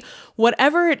change,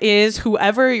 whatever it is,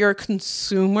 whoever your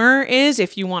consumer is,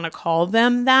 if you want to call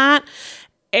them that.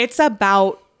 It's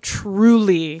about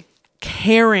truly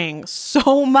caring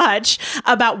so much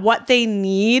about what they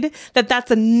need that's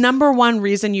the number one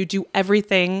reason you do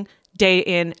everything day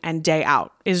in and day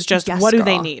out is just what do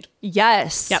they need?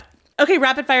 Yes. Yep. Okay,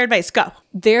 rapid fire advice. Go.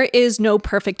 There is no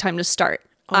perfect time to start.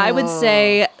 I would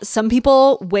say some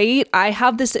people wait. I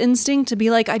have this instinct to be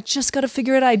like, I just got to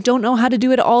figure it out. I don't know how to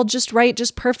do it all just right,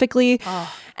 just perfectly.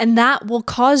 And that will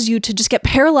cause you to just get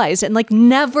paralyzed and like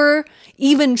never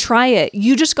even try it.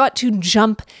 You just got to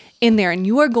jump in there and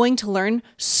you are going to learn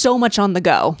so much on the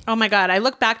go. Oh my God. I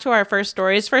look back to our first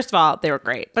stories. First of all, they were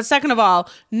great. But second of all,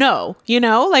 no,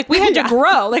 like we had to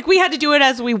grow. Like we had to do it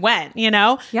as we went,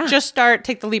 Yeah. Just start,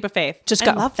 take the leap of faith. Just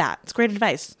go. I love that. It's great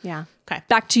advice. Yeah. Okay.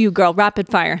 Back to you, girl. Rapid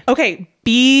fire. Okay.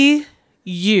 Be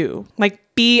you.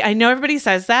 I know everybody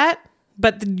says that,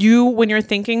 but you, when you're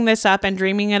thinking this up and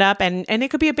dreaming it up, and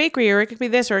it could be a bakery or it could be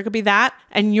this or it could be that,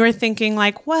 and you're thinking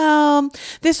like, well,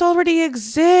 this already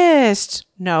exists.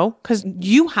 No, because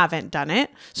you haven't done it.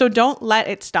 So don't let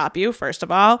it stop you, first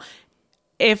of all,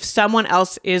 if someone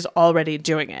else is already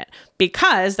doing it,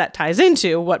 because that ties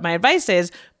into what my advice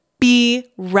is. Be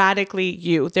radically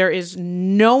you. There is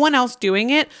no one else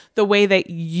doing it the way that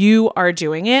you are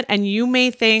doing it. And you may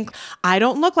think, I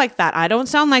don't look like that. I don't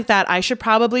sound like that. I should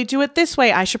probably do it this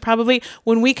way.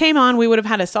 When we came on, we would have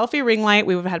had a selfie ring light.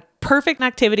 We would have had perfect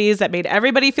activities that made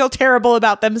everybody feel terrible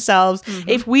about themselves.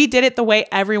 If we did it the way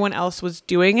everyone else was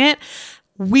doing it,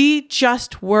 we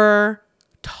just were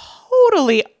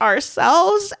totally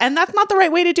ourselves. And that's not the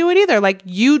right way to do it either. Like,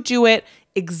 you do it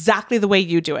exactly the way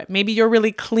you do it. Maybe you're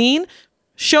really clean.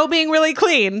 Show being really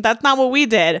clean. That's not what we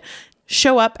did.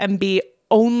 Show up and be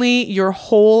only your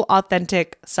whole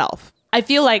authentic self. I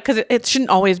feel like, because it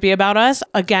shouldn't always be about us.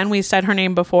 Again, we said her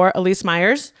name before, Elise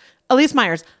Myers. Elise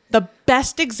Myers, the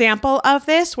best example of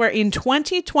this, where in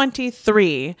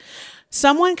 2023,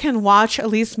 someone can watch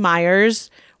Elise Myers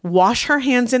wash her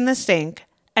hands in the sink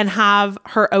and have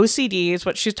her OCDs,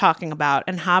 what she's talking about,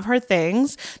 and have her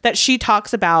things that she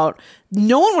talks about,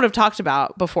 no one would have talked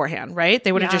about beforehand, right?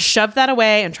 They would have just shoved that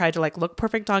away and tried to look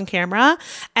perfect on camera.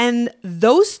 And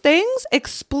those things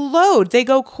explode. They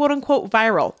go quote unquote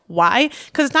viral. Why?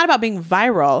 Because it's not about being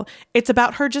viral. It's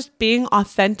about her just being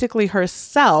authentically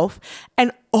herself.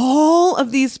 And all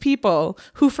of these people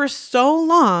who for so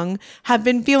long have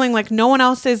been feeling like no one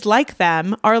else is like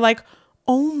them are like,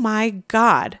 oh my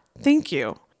God, thank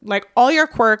you. All your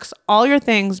quirks, all your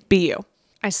things, be you.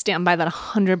 I stand by that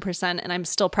 100%, and I'm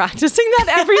still practicing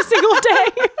that every single day.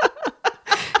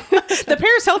 The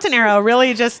Paris Hilton era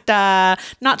really just, not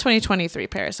 2023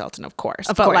 Paris Hilton, of course.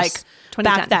 But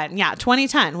back then,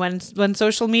 2010, when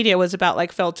social media was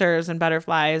about filters and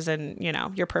butterflies and,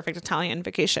 your perfect Italian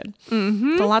vacation.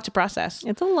 It's a lot to process.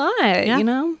 It's a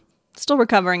lot, Still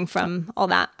recovering from all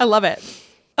that. I love it.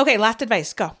 Okay, last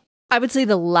advice, go. I would say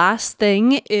the last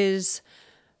thing is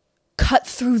cut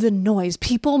through the noise.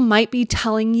 People might be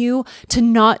telling you to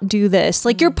not do this.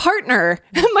 Your partner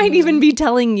might even be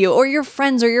telling you, or your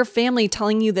friends or your family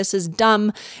telling you this is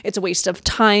dumb. It's a waste of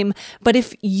time. But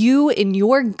if you, in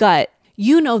your gut,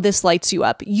 this lights you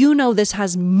up, this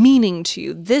has meaning to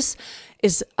you, this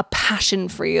is a passion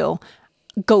for you,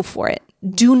 go for it.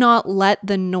 Do not let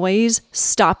the noise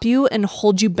stop you and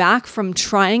hold you back from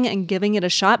trying and giving it a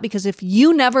shot, because if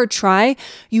you never try,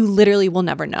 you literally will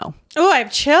never know. Oh, I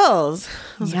have chills.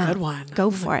 That was a good one.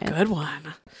 Go for it. Good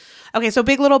one. Okay, so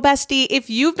big little bestie, if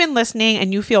you've been listening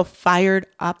and you feel fired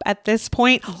up at this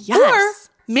point, or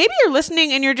maybe you're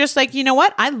listening and you're just like, you know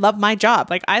what? I love my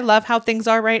job. I love how things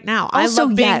are right now. Also, I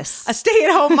love being a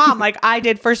stay-at-home mom like I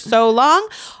did for so long.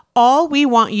 All we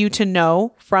want you to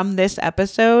know from this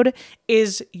episode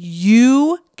is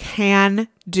you can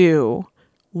do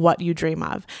what you dream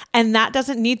of. And that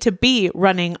doesn't need to be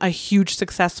running a huge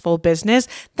successful business.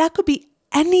 That could be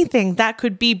anything. That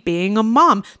could be being a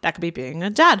mom. That could be being a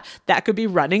dad. That could be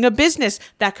running a business.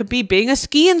 That could be being a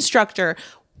ski instructor.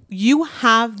 You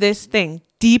have this thing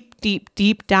deep, deep,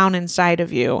 deep down inside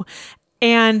of you.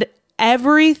 And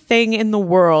everything in the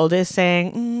world is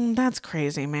saying, that's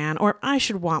crazy, man. Or I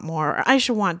should want more. Or I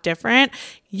should want different.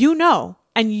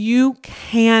 And you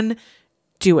can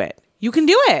do it. You can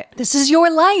do it. This is your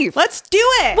life. Let's do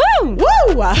it. Woo! Woo!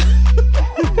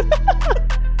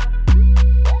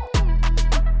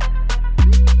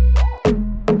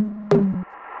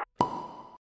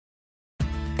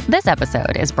 This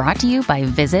episode is brought to you by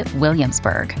Visit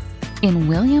Williamsburg. In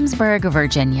Williamsburg,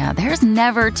 Virginia, there's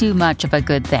never too much of a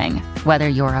good thing. Whether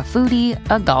you're a foodie,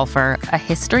 a golfer, a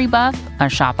history buff, a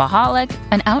shopaholic,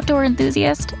 an outdoor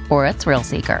enthusiast, or a thrill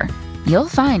seeker, you'll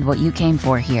find what you came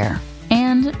for here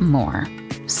and more.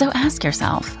 So ask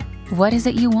yourself, what is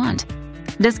it you want?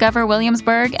 Discover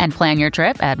Williamsburg and plan your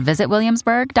trip at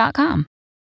visitwilliamsburg.com.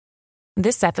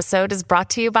 This episode is brought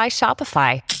to you by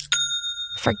Shopify.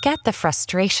 Forget the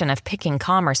frustration of picking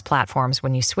commerce platforms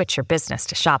when you switch your business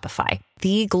to Shopify,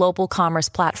 the global commerce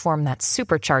platform that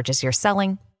supercharges your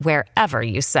selling wherever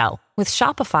you sell. With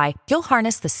Shopify, you'll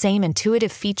harness the same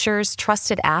intuitive features,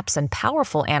 trusted apps, and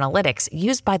powerful analytics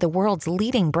used by the world's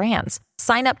leading brands.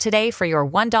 Sign up today for your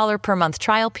 $1 per month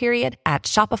trial period at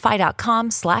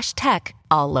shopify.com/tech,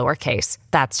 all lowercase.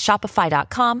 That's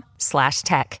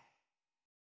shopify.com/tech.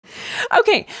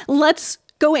 Okay, let's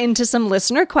go into some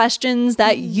listener questions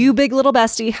that you, Big Little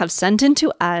Bestie, have sent in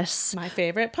to us. My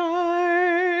favorite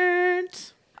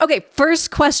part. Okay,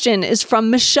 first question is from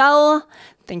Michelle.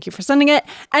 Thank you for sending it.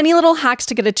 Any little hacks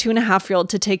to get a 2.5-year-old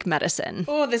to take medicine?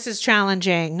 Oh, this is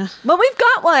challenging. Well, we've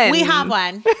got one. We have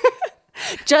one.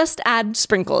 Just add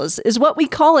sprinkles is what we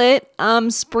call it.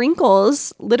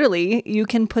 Sprinkles, literally, you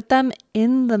can put them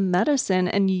in the medicine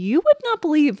and you would not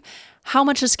believe how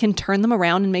much this can turn them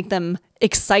around and make them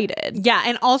excited. Yeah,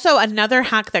 and also another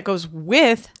hack that goes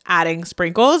with adding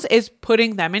sprinkles is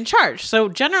putting them in charge. So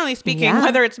generally speaking,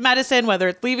 whether it's medicine, whether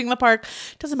it's leaving the park,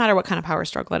 doesn't matter what kind of power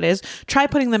struggle it is, try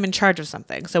putting them in charge of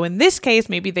something. So in this case,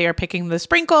 maybe they are picking the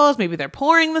sprinkles, maybe they're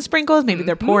pouring the sprinkles, maybe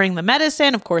they're pouring the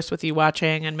medicine, of course, with you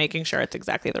watching and making sure it's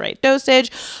exactly the right dosage.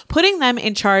 Putting them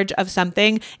in charge of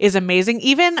something is amazing.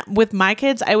 Even with my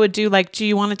kids, I would do like, do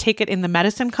you want to take it in the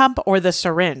medicine cup or the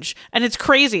syringe? And it's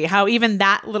crazy how even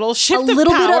that little shift bit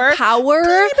of power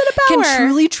can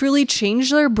truly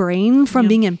change their brain from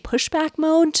being in pushback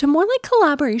mode to more like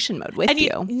collaboration mode with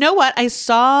you. You know what? I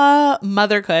saw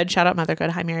Motherhood. Shout out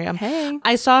Motherhood. Hi, Miriam. Hey.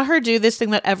 I saw her do this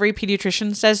thing that every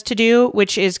pediatrician says to do,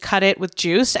 which is cut it with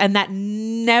juice. And that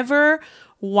never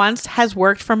once has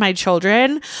worked for my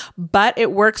children, but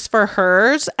it works for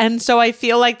hers. And so I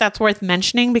feel like that's worth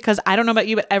mentioning because I don't know about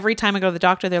you, but every time I go to the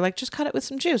doctor, they're like, just cut it with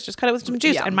some juice. Just cut it with some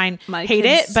juice. Yeah, and mine my hate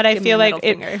kids it, but I give feel me a like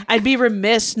middle finger. I'd be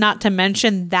remiss not to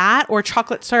mention that or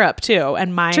chocolate syrup too.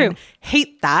 And mine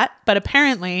hate that, but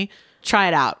apparently try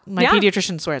it out. My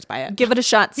pediatrician swears by it. Give it a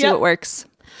shot. See what works.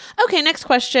 Okay, next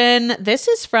question. This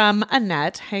is from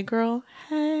Annette. Hey, girl.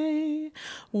 Hey.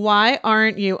 Why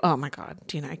aren't you... Oh, my God.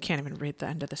 Dina, I can't even read the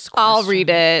end of this question. I'll read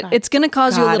it. God. It's going to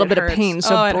cause you a little bit hurts. of pain,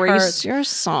 so it brace hurts.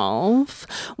 yourself.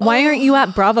 Why aren't you at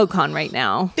BravoCon right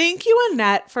now? Thank you,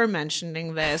 Annette, for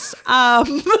mentioning this. I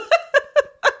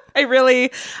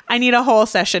need a whole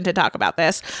session to talk about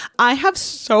this. I have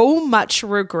so much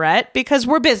regret because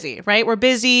we're busy, right? We're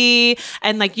busy.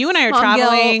 And like you and I are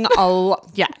traveling a lot.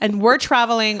 Yeah. And we're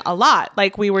traveling a lot.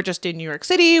 Like we were just in New York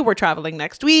City. We're traveling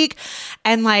next week.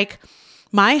 And like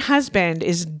my husband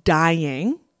is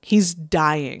dying. He's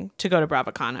dying to go to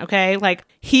BravoCon. Okay. Like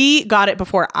he got it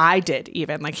before I did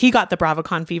even. Like he got the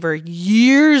BravoCon fever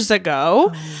years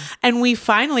ago. And we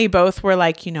finally both were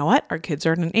like, you know what? Our kids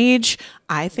are at an age.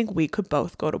 I think we could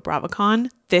both go to BravoCon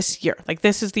this year. Like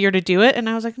this is the year to do it. And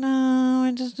I was like, no,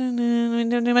 I just don't do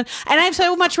it. And I have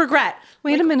so much regret.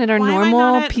 Wait a minute. Are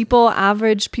normal people,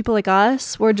 average people like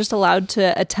us, we're just allowed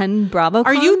to attend BravoCon?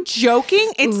 Are you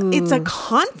joking? It's a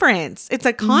conference. It's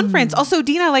a conference. Also,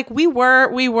 Dina, like we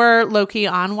were low key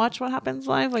on Watch What Happens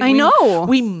Live. Like I know.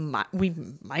 We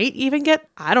might even get,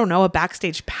 I don't know, a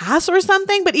backstage pass or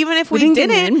something. But even if we didn't get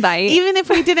an didn't, invite. even if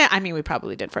we didn't, I mean, we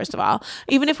probably did. First of all,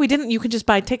 even if we didn't, you can just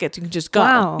buy tickets. You can just go.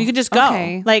 Wow. You can just go.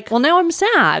 Okay. Like, well, now I'm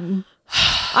sad.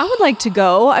 I would like to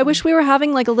go. I wish we were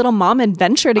having like a little mom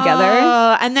adventure together.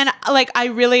 And then like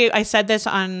I said this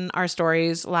on our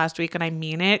stories last week and I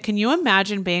mean it. Can you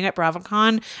imagine being at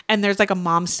BravoCon and there's like a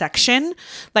mom section?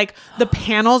 Like the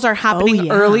panels are happening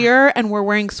earlier and we're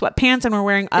wearing sweatpants and we're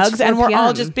wearing Uggs and we're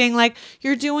all just being like,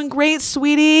 you're doing great,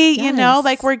 sweetie. Yes. You know,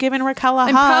 like we're giving Raquel a hug.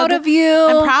 I'm proud of you.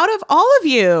 I'm proud of all of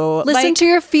you. Listen to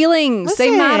your feelings.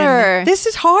 They matter. This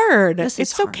is hard.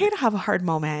 It's hard. Okay to have a hard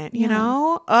moment, you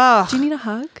know? Do you need a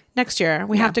hug? Next year.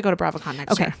 We have to go to BravoCon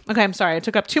next year. Okay, I'm sorry. I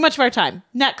took up too much of our time.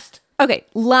 Next. Okay,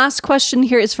 last question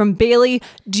here is from Bailey.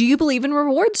 Do you believe in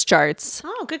rewards charts?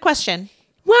 Oh, good question.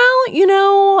 Well, you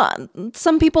know,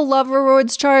 some people love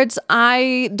rewards charts.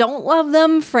 I don't love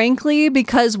them, frankly,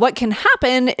 because what can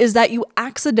happen is that you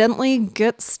accidentally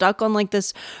get stuck on like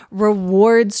this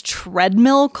rewards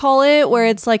treadmill, call it, where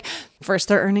it's like First,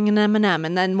 they're earning an M&M,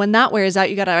 and then when that wears out,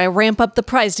 you gotta ramp up the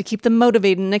prize to keep them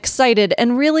motivated and excited.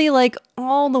 And really, like,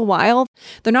 all the while,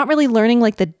 they're not really learning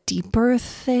like the deeper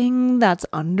thing that's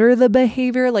under the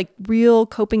behavior, like real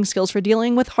coping skills for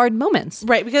dealing with hard moments.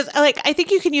 Right, because like I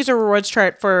think you can use a rewards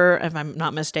chart for, if I'm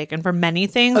not mistaken, for many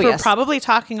things. We're probably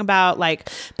talking about like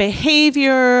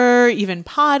behavior, even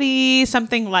potty,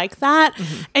 something like that.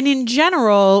 And in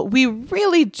general, we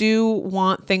really do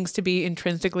want things to be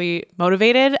intrinsically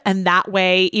motivated, and that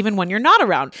way, even when you're not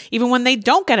around, even when they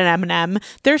don't get an M&M,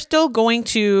 they're still going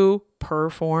to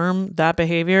perform that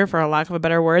behavior, for a lack of a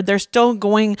better word. They're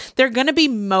going to be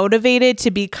motivated to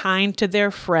be kind to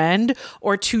their friend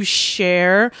or to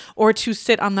share or to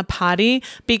sit on the potty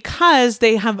because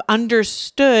they have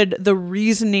understood the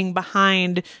reasoning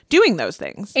behind doing those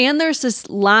things. And there's this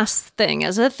last thing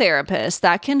as a therapist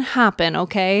that can happen,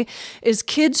 okay, is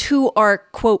kids who are,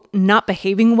 quote, not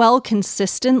behaving well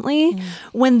consistently,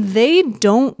 when they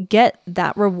don't get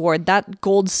that reward, that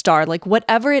gold star, like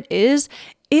whatever it is,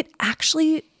 it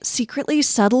actually secretly,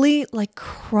 subtly, like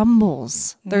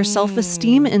crumbles their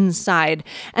self-esteem inside.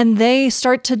 And they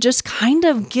start to just kind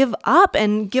of give up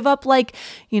like,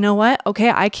 you know what? Okay,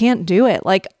 I can't do it.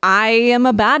 Like, I am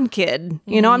a bad kid.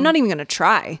 You know, I'm not even going to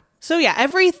try. So yeah,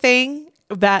 everything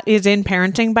that is in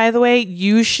parenting, by the way,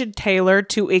 you should tailor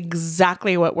to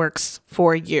exactly what works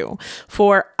for you.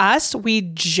 For us, we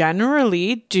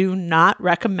generally do not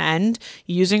recommend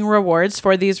using rewards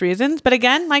for these reasons. But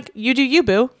again, like, you do you,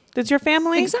 boo. It's your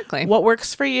family. Exactly. What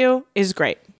works for you is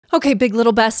great. Okay, big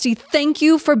little bestie, thank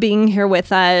you for being here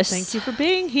with us. Thank you for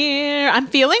being here. I'm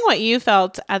feeling what you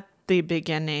felt at the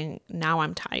beginning. Now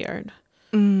I'm tired.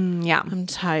 Yeah. I'm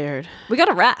tired. We got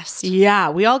to rest.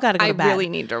 Yeah, we all got to go to bed. I really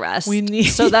need to rest. We need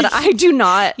so that I do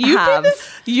not have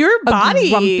your body a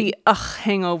grumpy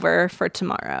hangover for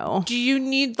tomorrow. Do you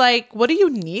need, like, what do you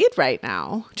need right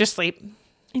now? Just sleep.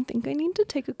 I think I need to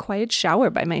take a quiet shower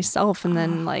by myself and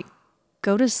then like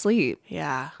go to sleep.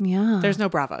 Yeah. Yeah. There's no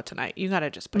Bravo tonight. You got to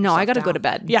just put No, I got to go to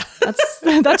bed. Yeah.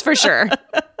 That's for sure.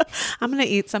 I'm going to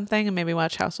eat something and maybe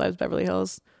watch Housewives Beverly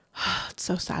Hills. It's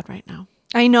so sad right now.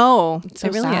 I know. So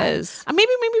it really sad. is.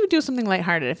 Maybe we do something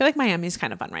lighthearted. I feel like Miami's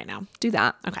kind of fun right now. Do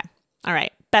that. Okay. All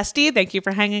right. Bestie, thank you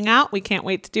for hanging out. We can't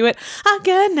wait to do it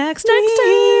again next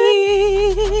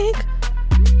week.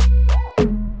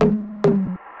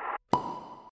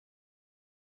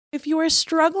 If you are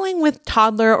struggling with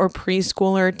toddler or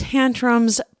preschooler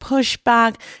tantrums,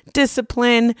 pushback,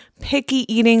 discipline, picky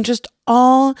eating, just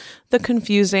all the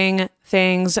confusing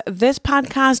things, this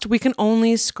podcast, we can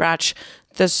only scratch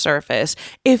the surface.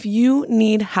 If you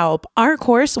need help, our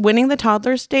course, Winning the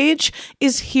Toddler Stage,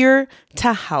 is here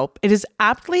to help. It is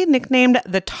aptly nicknamed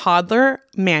the Toddler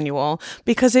Manual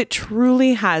because it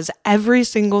truly has every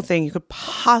single thing you could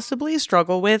possibly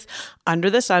struggle with under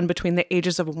the sun between the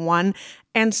ages of 1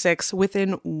 and 6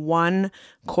 within one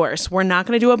course. We're not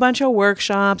going to do a bunch of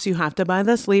workshops. You have to buy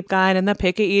the sleep guide and the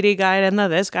picky eating guide and the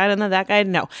this guide and the that guide.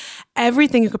 No,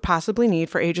 everything you could possibly need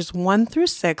for ages 1 through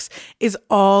 6 is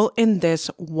all in this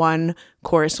one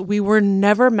course. We were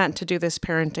never meant to do this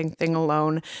parenting thing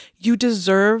alone. You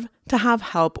deserve to have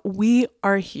help. We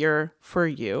are here for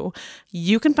you.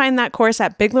 You can find that course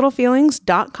at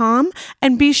biglittlefeelings.com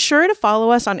and be sure to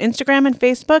follow us on Instagram and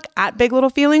Facebook at Big Little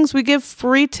Feelings. We give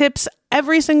free tips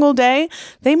every single day.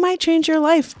 They might change your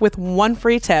life with one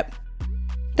free tip.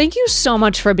 Thank you so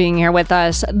much for being here with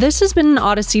us. This has been an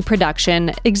Odyssey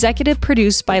production, executive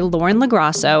produced by Lauren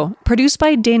Lagrasso, produced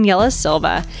by Daniela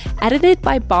Silva, edited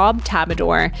by Bob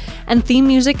Tabador, and theme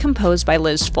music composed by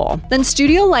Liz Full. Then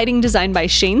studio lighting designed by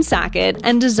Shane Sackett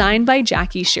and designed by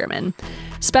Jackie Shearman.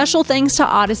 Special thanks to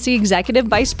Odyssey Executive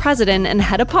Vice President and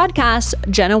Head of Podcasts,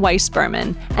 Jenna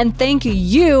Weiss-Berman. And thank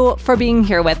you for being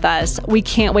here with us. We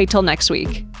can't wait till next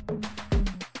week.